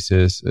daily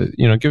basis?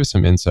 Give us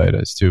some insight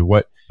as to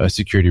what a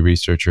security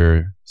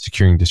researcher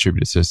securing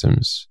distributed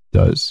systems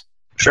does.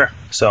 Sure.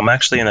 So I'm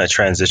actually in a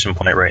transition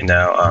point right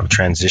now. I'm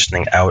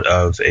transitioning out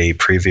of a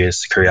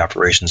previous security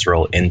operations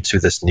role into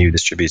this new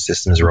distributed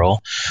systems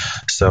role.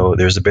 So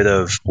there's a bit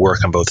of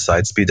work on both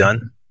sides to be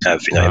done,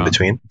 in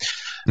between.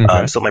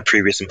 Okay. So my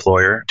previous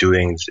employer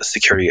doing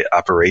security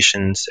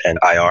operations and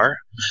IR,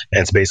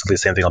 and it's basically the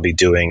same thing I'll be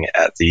doing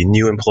at the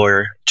new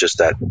employer,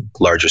 just at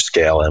larger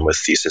scale and with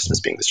these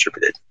systems being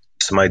distributed.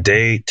 So my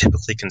day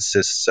typically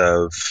consists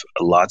of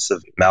lots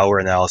of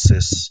malware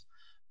analysis,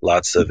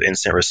 lots of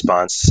instant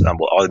response,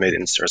 automated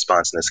instant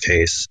response in this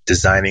case,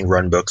 designing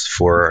run books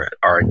for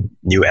our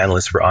new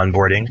analysts for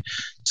onboarding,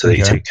 so that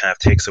kind of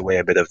takes away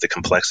a bit of the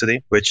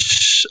complexity,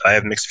 which I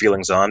have mixed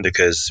feelings on,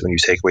 because when you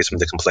take away some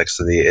of the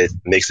complexity, it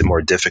makes it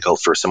more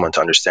difficult for someone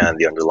to understand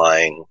the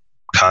underlying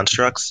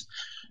constructs,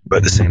 but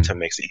at the same time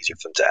makes it easier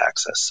for them to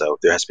access. So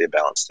there has to be a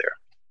balance there.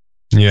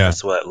 Yeah,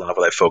 that's a lot of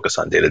what I focus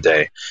on day to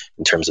day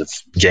in terms of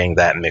getting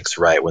that mix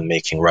right when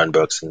making run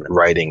books and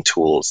writing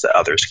tools that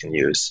others can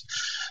use.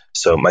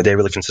 So my day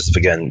really consists of,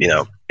 again,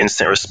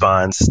 instant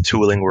response,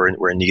 tooling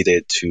where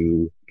needed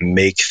to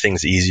make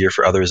things easier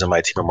for others on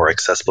my team or more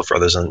accessible for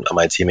others on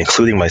my team,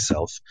 including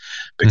myself,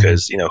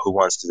 because, who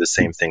wants to do the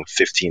same thing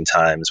 15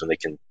 times when they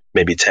can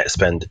maybe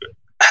spend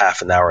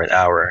half an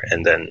hour,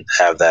 and then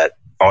have that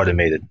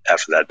automated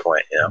after that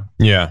point,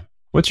 Yeah.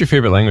 What's your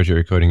favorite language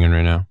you're coding in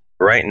right now?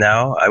 Right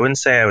now, I wouldn't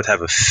say I would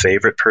have a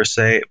favorite per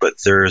se, but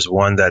there's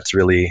one that's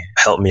really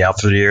helped me out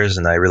through the years,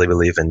 and I really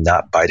believe in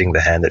not biting the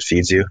hand that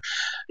feeds you,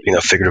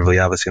 figuratively,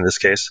 obviously, in this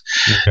case.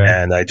 Okay.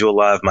 And I do a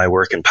lot of my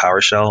work in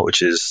PowerShell,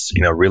 which is,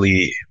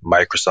 really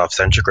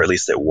Microsoft-centric, or at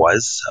least it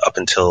was up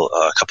until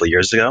a couple of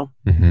years ago.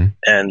 Mm-hmm.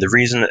 And the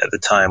reason at the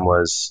time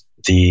was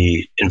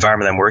the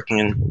environment I'm working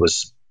in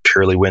was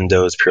purely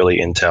Windows, purely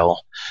Intel.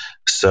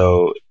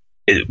 So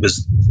it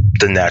was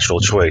the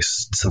natural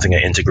choice, something I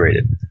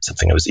integrated,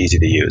 something that was easy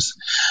to use.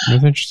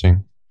 That's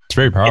interesting. It's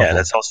very powerful. Yeah,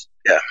 that's also,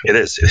 Yeah, it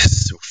is.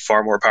 It's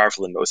far more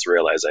powerful than most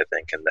realize, I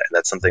think. And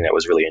that's something that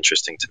was really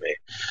interesting to me.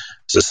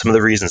 So some of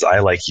the reasons I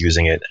like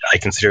using it, I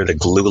consider it a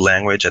glue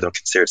language. I don't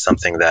consider it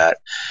something that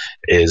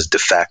is de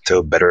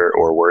facto better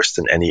or worse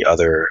than any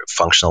other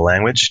functional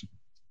language.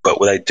 But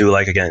what I do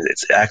like, again, it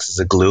acts as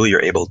a glue.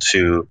 You're able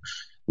to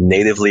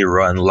natively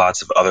run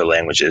lots of other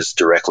languages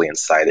directly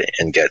inside it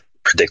and get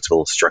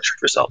predictable structured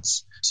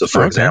results. So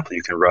for example,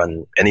 you can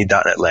run any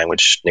 .NET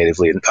language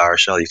natively in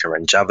PowerShell. You can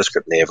run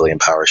JavaScript natively in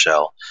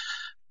PowerShell.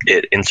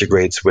 It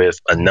integrates with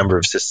a number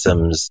of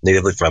systems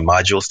natively from a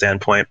module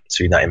standpoint.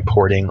 So you're not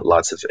importing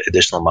lots of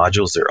additional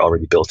modules. They're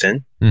already built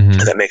in. And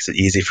that makes it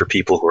easy for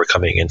people who are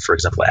coming in, for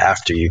example,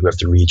 after you, who have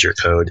to read your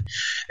code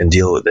and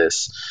deal with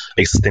this.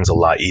 Makes things a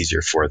lot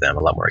easier for them,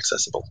 a lot more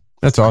accessible.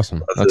 That's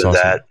awesome. Other than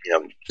that,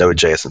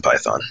 Node.js and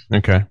Python.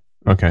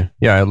 Okay.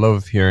 Yeah, I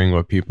love hearing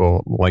what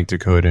people like to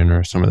code in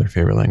or some of their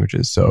favorite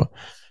languages. So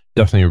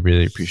definitely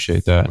really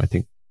appreciate that. I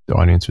think the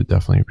audience would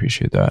definitely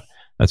appreciate that.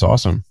 That's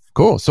awesome.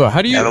 Cool. So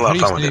how do you... I have a lot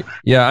of fun with it.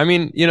 Yeah, I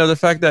mean, the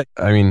fact that,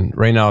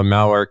 right now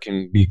malware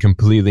can be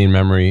completely in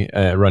memory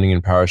running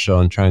in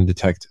PowerShell and trying to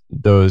detect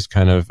those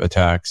kind of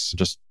attacks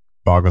just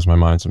boggles my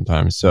mind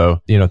sometimes. So,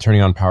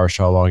 turning on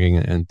PowerShell logging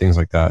and things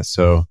like that.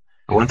 So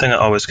one thing that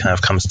always kind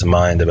of comes to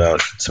mind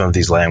about some of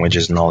these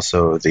languages and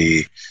also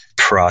the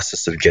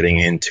process of getting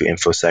into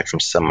InfoSec from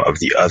some of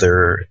the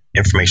other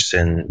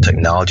information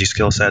technology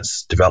skill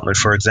sets, development,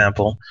 for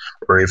example,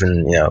 or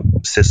even,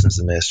 systems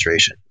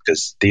administration.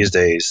 Because these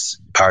days,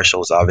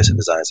 PowerShell is obviously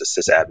designed as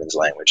a sysadmin's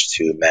language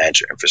to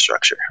manage your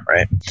infrastructure,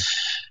 right?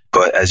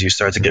 But as you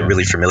start to get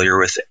really familiar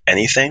with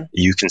anything,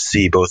 you can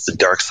see both the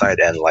dark side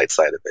and light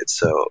side of it.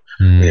 So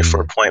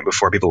for a point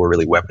before people were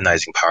really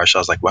weaponizing PowerShell, I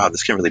was like, wow,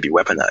 this can really be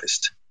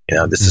weaponized.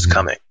 This is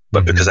coming.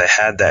 But because I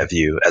had that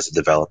view as a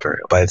developer,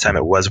 by the time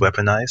it was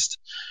weaponized,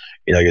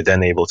 you're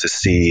then able to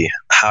see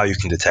how you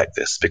can detect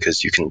this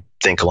because you can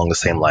think along the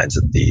same lines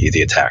that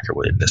the attacker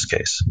would in this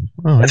case.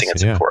 I think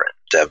it's important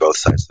to have both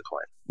sides of the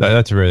coin.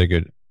 That's a really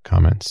good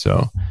comment.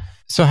 So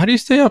how do you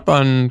stay up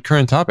on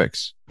current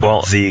topics?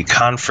 Well, the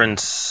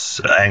conference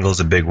angle is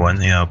a big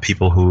one.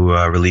 People who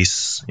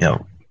release,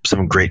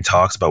 some great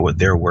talks about what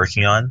they're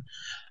working on,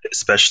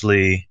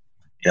 especially,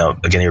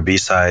 again, your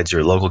B-sides,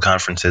 your local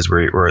conferences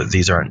where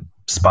these aren't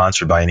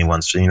sponsored by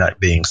anyone, so you're not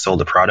being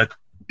sold a product,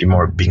 you're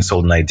more being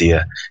sold an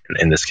idea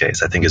in this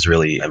case, I think is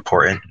really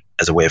important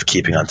as a way of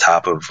keeping on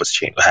top of what's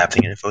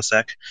happening in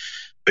InfoSec,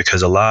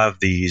 because a lot of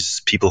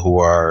these people who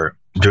are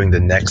doing the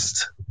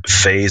next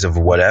phase of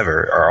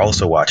whatever are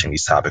also watching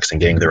these topics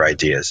and getting their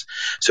ideas.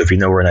 So if you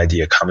know where an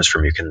idea comes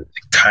from, you can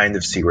kind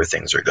of see where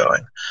things are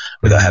going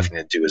without having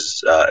to do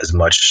as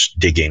much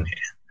digging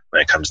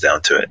when it comes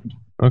down to it.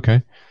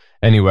 Okay.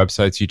 Any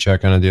websites you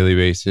check on a daily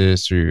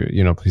basis or,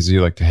 places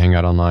you like to hang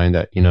out online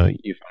that, you find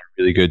a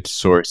really good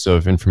source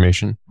of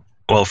information?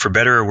 Well, for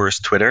better or worse,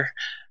 Twitter.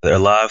 There are a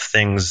lot of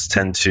things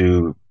tend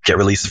to get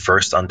released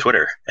first on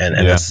Twitter.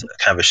 And that's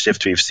kind of a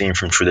shift we've seen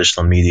from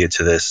traditional media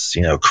to this,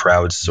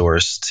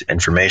 crowdsourced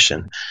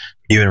information.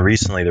 Even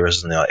recently, there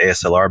was an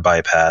ASLR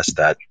bypass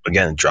that,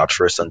 again, dropped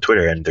first on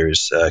Twitter. And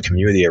there's a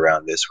community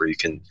around this where you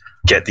can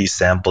get these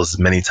samples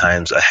many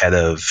times ahead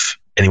of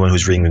anyone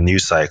who's reading the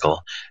news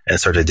cycle and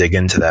start to dig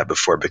into that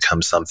before it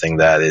becomes something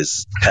that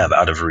is kind of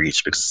out of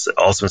reach. Because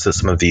ultimately,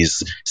 some of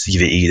these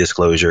CVE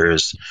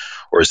disclosures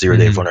or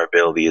zero-day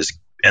vulnerabilities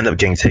end up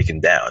getting taken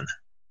down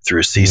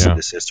through cease and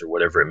desist or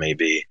whatever it may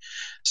be.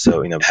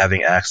 So,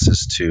 having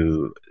access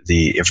to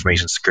the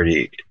information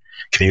security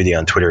community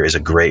on Twitter is a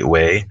great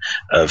way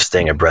of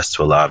staying abreast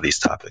to a lot of these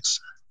topics.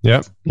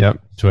 Yep.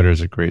 Twitter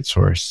is a great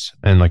source.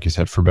 And like you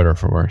said, for better or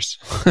for worse.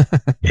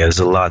 There's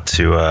a lot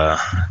to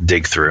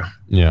dig through.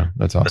 Yeah,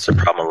 that's awesome. That's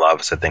a problem a lot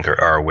of us, I think,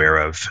 are aware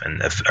of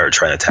and are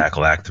trying to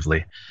tackle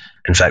actively.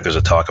 In fact, there's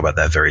a talk about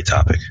that very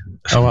topic,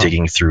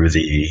 digging through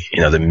the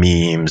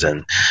memes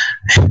and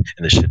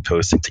the shit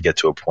posting to get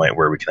to a point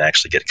where we can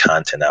actually get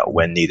content out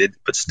when needed,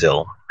 but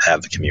still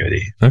have the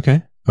community.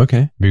 Okay.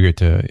 Be great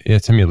to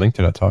send me a link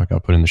to that talk. I'll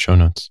put it in the show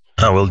notes.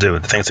 Oh, we'll do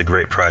it. I think it's a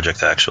great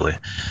project, actually.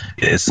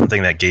 It's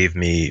something that gave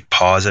me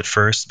pause at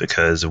first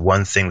because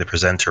one thing the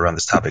presenter on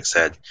this topic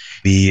said,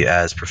 we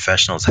as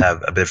professionals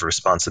have a bit of a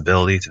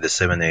responsibility to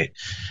disseminate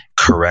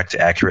correct,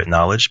 accurate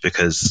knowledge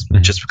because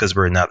just because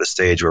we're not at the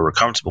stage where we're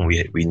comfortable,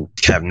 we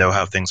kind of know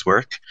how things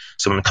work.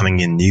 Someone coming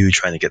in new,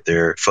 trying to get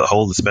their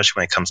foothold, especially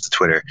when it comes to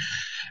Twitter,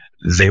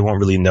 they won't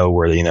really know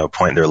where to,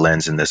 point their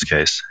lens in this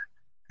case.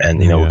 And,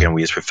 again,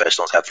 we as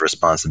professionals have the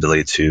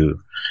responsibility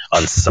to,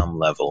 on some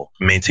level,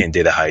 maintain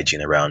data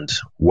hygiene around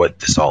what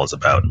this all is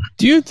about.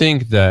 Do you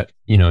think that,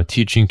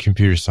 teaching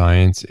computer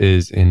science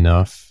is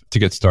enough to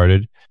get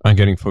started on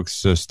getting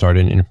folks to start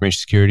in information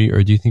security?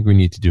 Or do you think we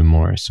need to do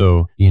more?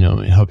 So,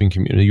 helping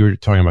community, you were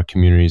talking about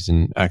communities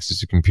and access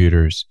to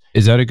computers.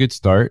 Is that a good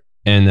start?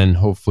 And then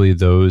hopefully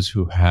those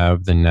who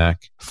have the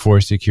knack for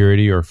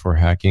security or for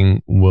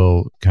hacking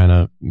will kind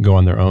of go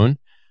on their own?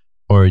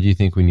 Or do you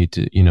think we need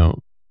to,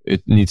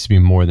 it needs to be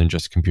more than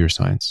just computer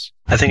science?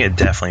 I think it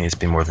definitely needs to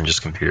be more than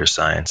just computer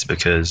science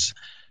because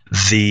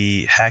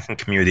the hacking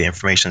community,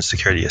 information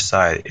security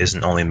aside,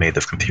 isn't only made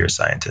of computer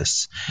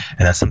scientists.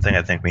 And that's something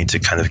I think we need to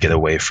kind of get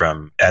away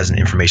from as an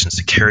information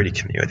security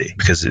community.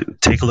 Because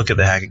take a look at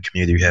the hacking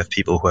community. You have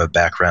people who have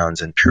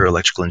backgrounds in pure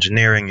electrical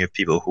engineering. You have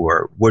people who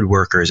are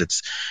woodworkers.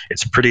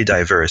 It's pretty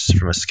diverse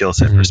from a skill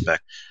set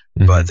perspective.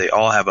 But they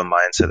all have a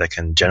mindset that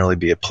can generally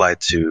be applied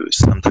to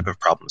some type of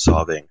problem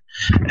solving.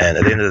 And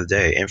at the end of the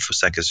day,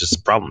 InfoSec is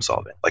just problem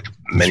solving, like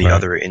many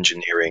other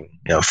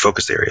engineering,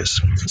 focus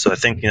areas. So I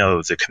think,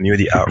 the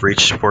community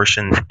outreach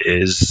portion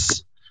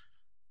is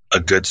a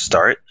good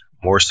start,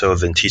 more so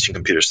than teaching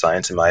computer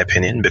science, in my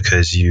opinion,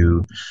 because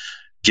you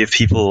give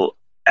people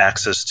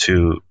access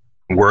to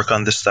work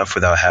on this stuff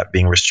without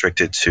being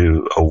restricted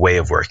to a way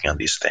of working on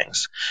these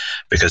things.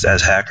 Because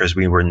as hackers,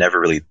 we were never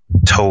really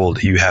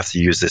told you have to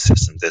use this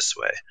system this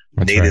way.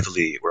 That's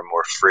natively, we're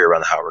more free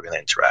around how we're going to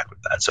interact with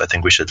that. So I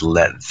think we should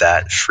let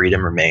that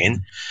freedom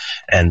remain,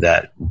 and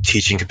that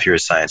teaching computer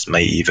science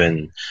might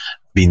even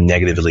be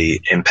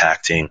negatively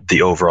impacting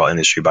the overall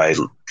industry by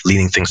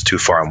leaning things too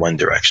far in one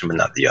direction but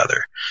not the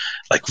other,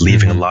 like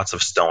leaving lots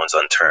of stones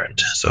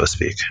unturned, so to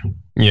speak.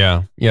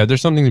 Yeah.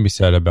 There's something to be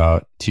said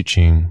about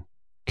teaching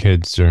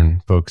kids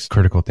and folks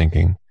critical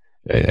thinking.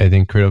 I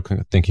think critical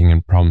thinking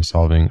and problem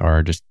solving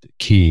are just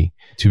key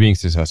to being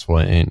successful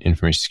in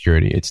information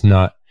security. It's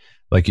not,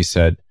 like you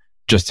said,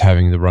 just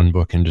having the run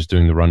book and just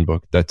doing the run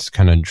book. That's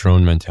kind of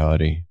drone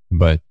mentality,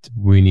 but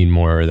we need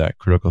more of that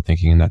critical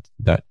thinking and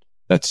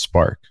that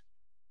spark.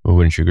 Well,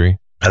 wouldn't you agree?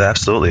 I'd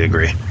absolutely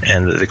agree.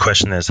 And the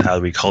question is, how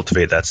do we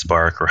cultivate that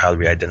spark, or how do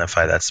we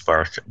identify that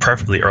spark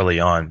perfectly early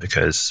on?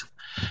 Because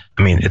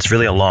it's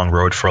really a long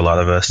road for a lot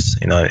of us.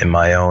 In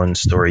my own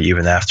story,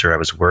 even after I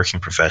was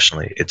working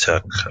professionally, it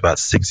took about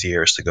 6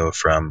 years to go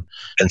from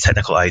a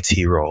technical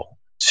IT role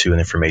to an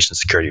information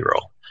security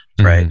role,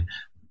 right?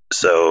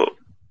 So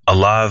a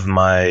lot of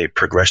my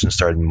progression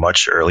started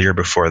much earlier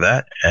before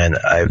that. And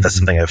that's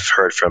something I've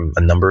heard from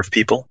a number of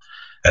people.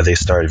 They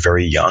started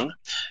very young.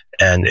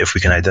 And if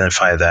we can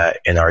identify that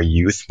in our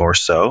youth more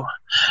so,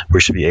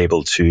 we should be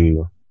able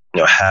to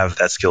have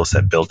that skill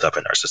set built up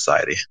in our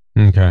society.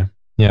 Okay.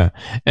 Yeah.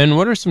 And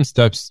what are some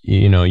steps,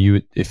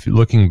 if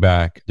looking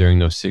back during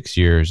those 6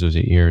 years, those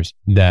 8 years,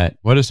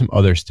 what are some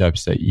other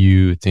steps that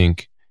you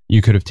think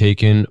you could have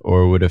taken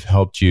or would have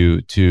helped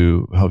you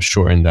to help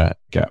shorten that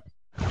gap?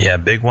 Yeah, a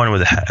big one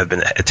would have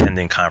been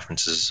attending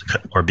conferences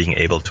or being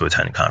able to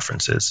attend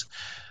conferences.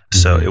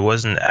 So it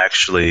wasn't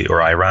actually,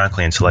 or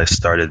ironically, until I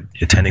started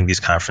attending these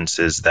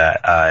conferences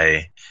that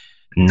I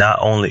not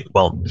only,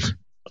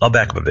 I'll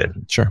back up a bit.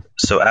 Sure.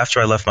 So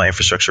after I left my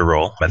infrastructure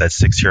role at that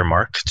 6-year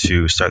mark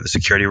to start the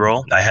security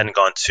role, I hadn't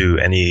gone to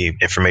any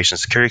information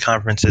security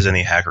conferences,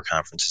 any hacker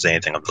conferences,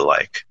 anything of the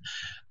like.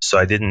 So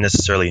I didn't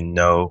necessarily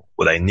know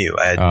what I knew.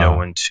 I had no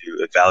one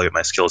to evaluate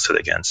my skill set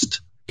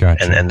against.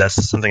 Gotcha. And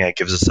that's something that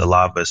gives us, a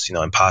lot of us,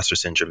 imposter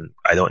syndrome.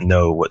 I don't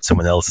know what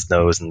someone else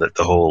knows, and that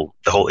the whole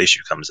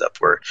issue comes up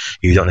where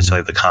you don't necessarily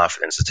have the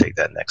confidence to take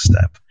that next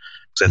step.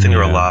 Because I think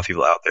there are a lot of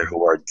people out there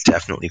who are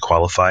definitely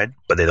qualified,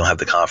 but they don't have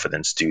the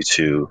confidence due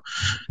to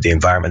the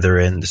environment they're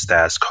in, the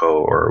status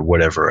quo, or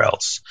whatever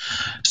else.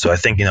 So I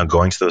think,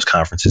 going to those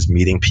conferences,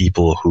 meeting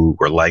people who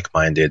were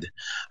like-minded,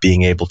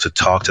 being able to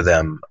talk to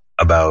them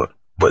about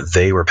what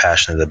they were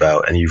passionate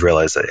about, and you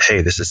realize that,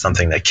 hey, this is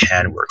something that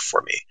can work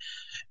for me.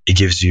 It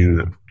gives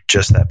you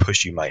just that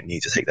push you might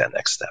need to take that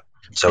next step.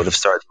 So I would have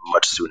started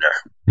much sooner.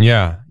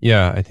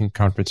 Yeah. I think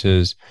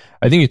conferences,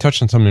 I think you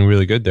touched on something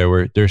really good there,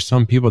 where there's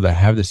some people that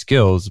have the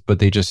skills, but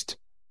they just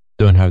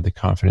don't have the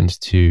confidence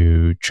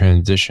to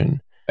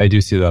transition. I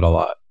do see that a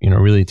lot.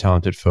 Really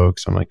talented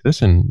folks. I'm like,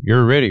 listen,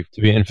 you're ready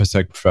to be an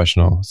InfoSec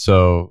professional.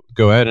 So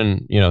go ahead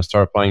and,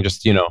 start applying,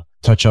 just,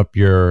 touch up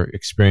your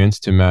experience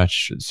to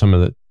match some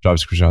of the job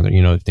descriptions out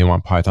there. If they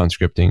want Python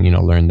scripting,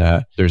 learn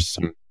that. There's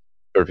some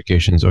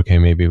certifications. Okay,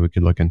 maybe we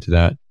could look into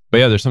that. But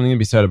yeah, there's something to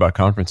be said about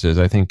conferences.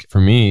 I think for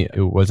me,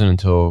 it wasn't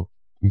until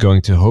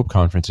going to Hope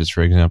conferences,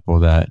 for example,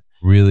 that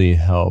really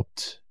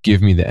helped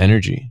give me the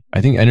energy.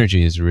 I think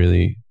energy is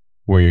really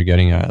where you're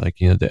getting at, like,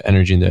 the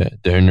energy and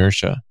the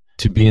inertia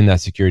to be in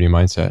that security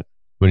mindset.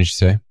 Wouldn't you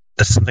say?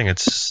 That's something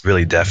that's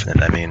really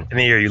definite.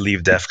 Any year you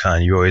leave DEF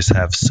CON, you always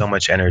have so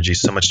much energy,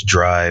 so much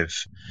drive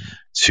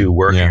to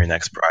work on your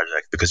next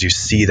project, because you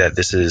see that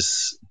this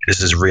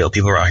is real.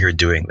 People are out here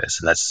doing this,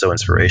 and that's so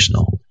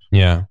inspirational.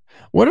 Yeah.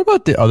 What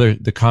about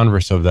the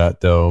converse of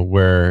that, though,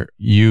 where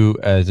you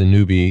as a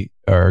newbie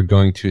are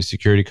going to a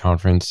security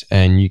conference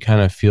and you kind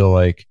of feel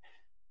like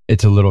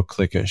it's a little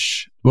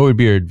cliquish? What would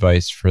be your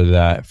advice for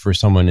that, for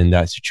someone in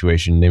that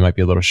situation? They might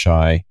be a little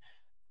shy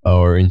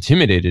or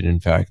intimidated, in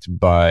fact,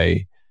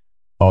 by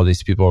all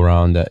these people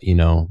around that,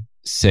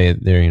 say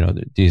they're,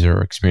 these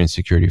are experienced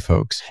security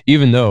folks,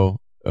 even though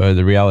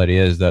the reality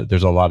is that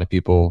there's a lot of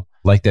people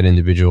like that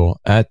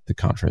individual at the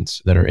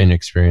conference that are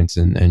inexperienced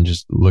and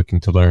just looking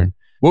to learn.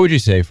 What would you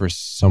say for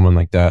someone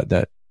like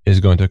that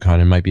is going to a con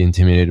and might be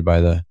intimidated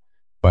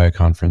by a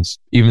conference,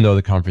 even though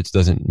the conference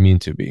doesn't mean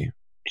to be?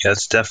 Yeah,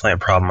 that's definitely a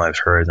problem I've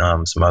heard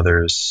some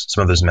others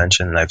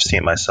mention, and I've seen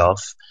it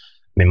myself.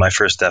 mean, my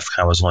first DEF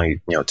CON was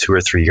only 2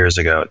 or 3 years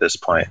ago at this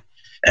point,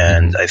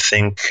 and I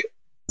think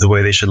the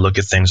way they should look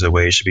at things, the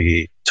way it should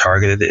be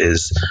targeted,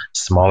 is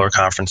smaller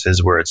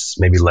conferences where it's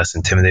maybe less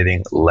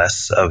intimidating,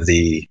 less of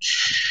the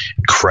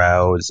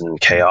crowds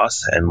and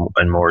chaos,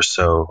 and more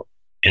so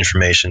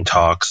information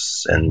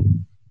talks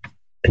and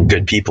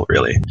good people,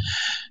 really.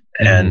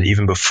 And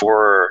even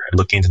before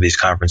looking into these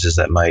conferences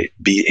that might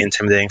be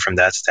intimidating from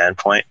that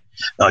standpoint,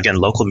 now again,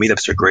 local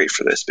meetups are great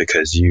for this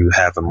because you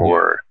have a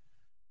more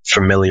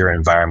familiar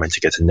environment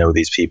to get to know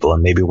these people,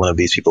 and maybe one of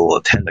these people will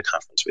attend the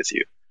conference with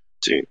you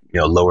to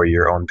lower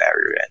your own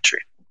barrier to entry.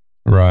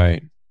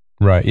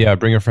 Right. Yeah,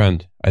 bring a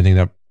friend. I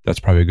think that's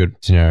probably a good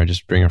scenario.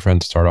 Just bring a friend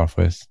to start off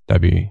with.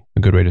 That'd be a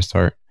good way to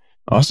start.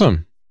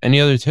 Awesome. Any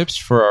other tips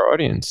for our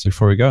audience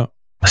before we go?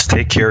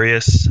 Stay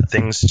curious.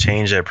 Things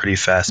change at a pretty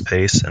fast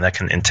pace, and that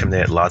can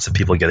intimidate lots of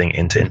people getting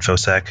into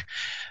InfoSec.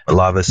 A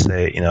lot of us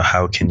say,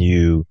 how can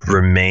you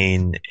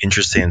remain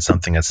interested in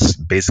something that's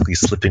basically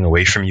slipping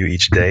away from you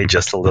each day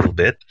just a little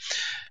bit?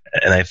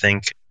 And I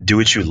think do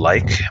what you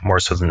like more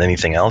so than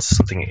anything else.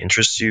 Something that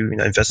interests you,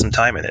 invest some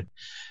time in it.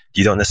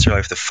 You don't necessarily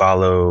have to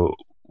follow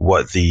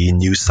what the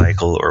news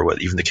cycle or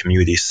what even the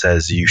community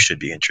says you should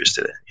be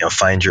interested in.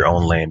 Find your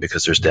own lane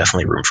because there's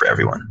definitely room for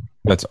everyone.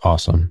 That's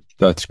awesome.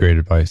 That's great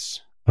advice.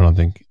 I don't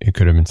think it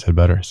could have been said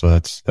better. So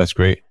that's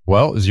great.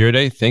 Well, Zero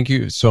Day, thank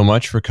you so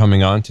much for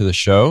coming on to the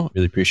show.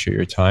 Really appreciate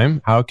your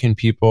time. How can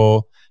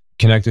people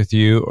connect with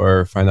you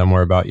or find out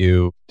more about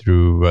you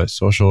through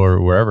social or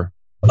wherever?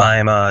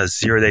 I'm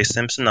Zero Day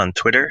Simpson on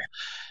Twitter.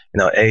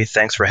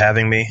 Thanks for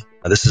having me.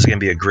 This is going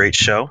to be a great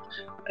show,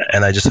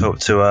 and I just hope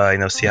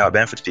to see how it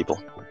benefits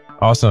people.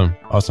 Awesome.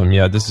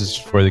 Yeah, this is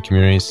for the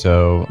community,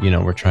 so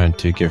we're trying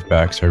to give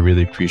back. So I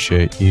really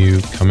appreciate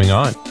you coming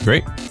on.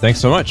 Great. Thanks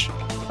so much.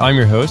 I'm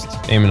your host,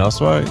 Ayman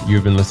Elswa.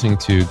 You've been listening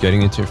to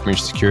Getting Into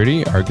Information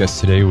Security. Our guest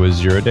today was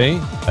Zero Day.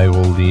 I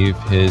will leave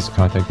his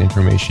contact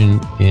information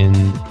in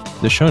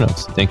the show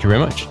notes. Thank you very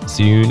much.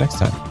 See you next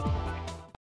time.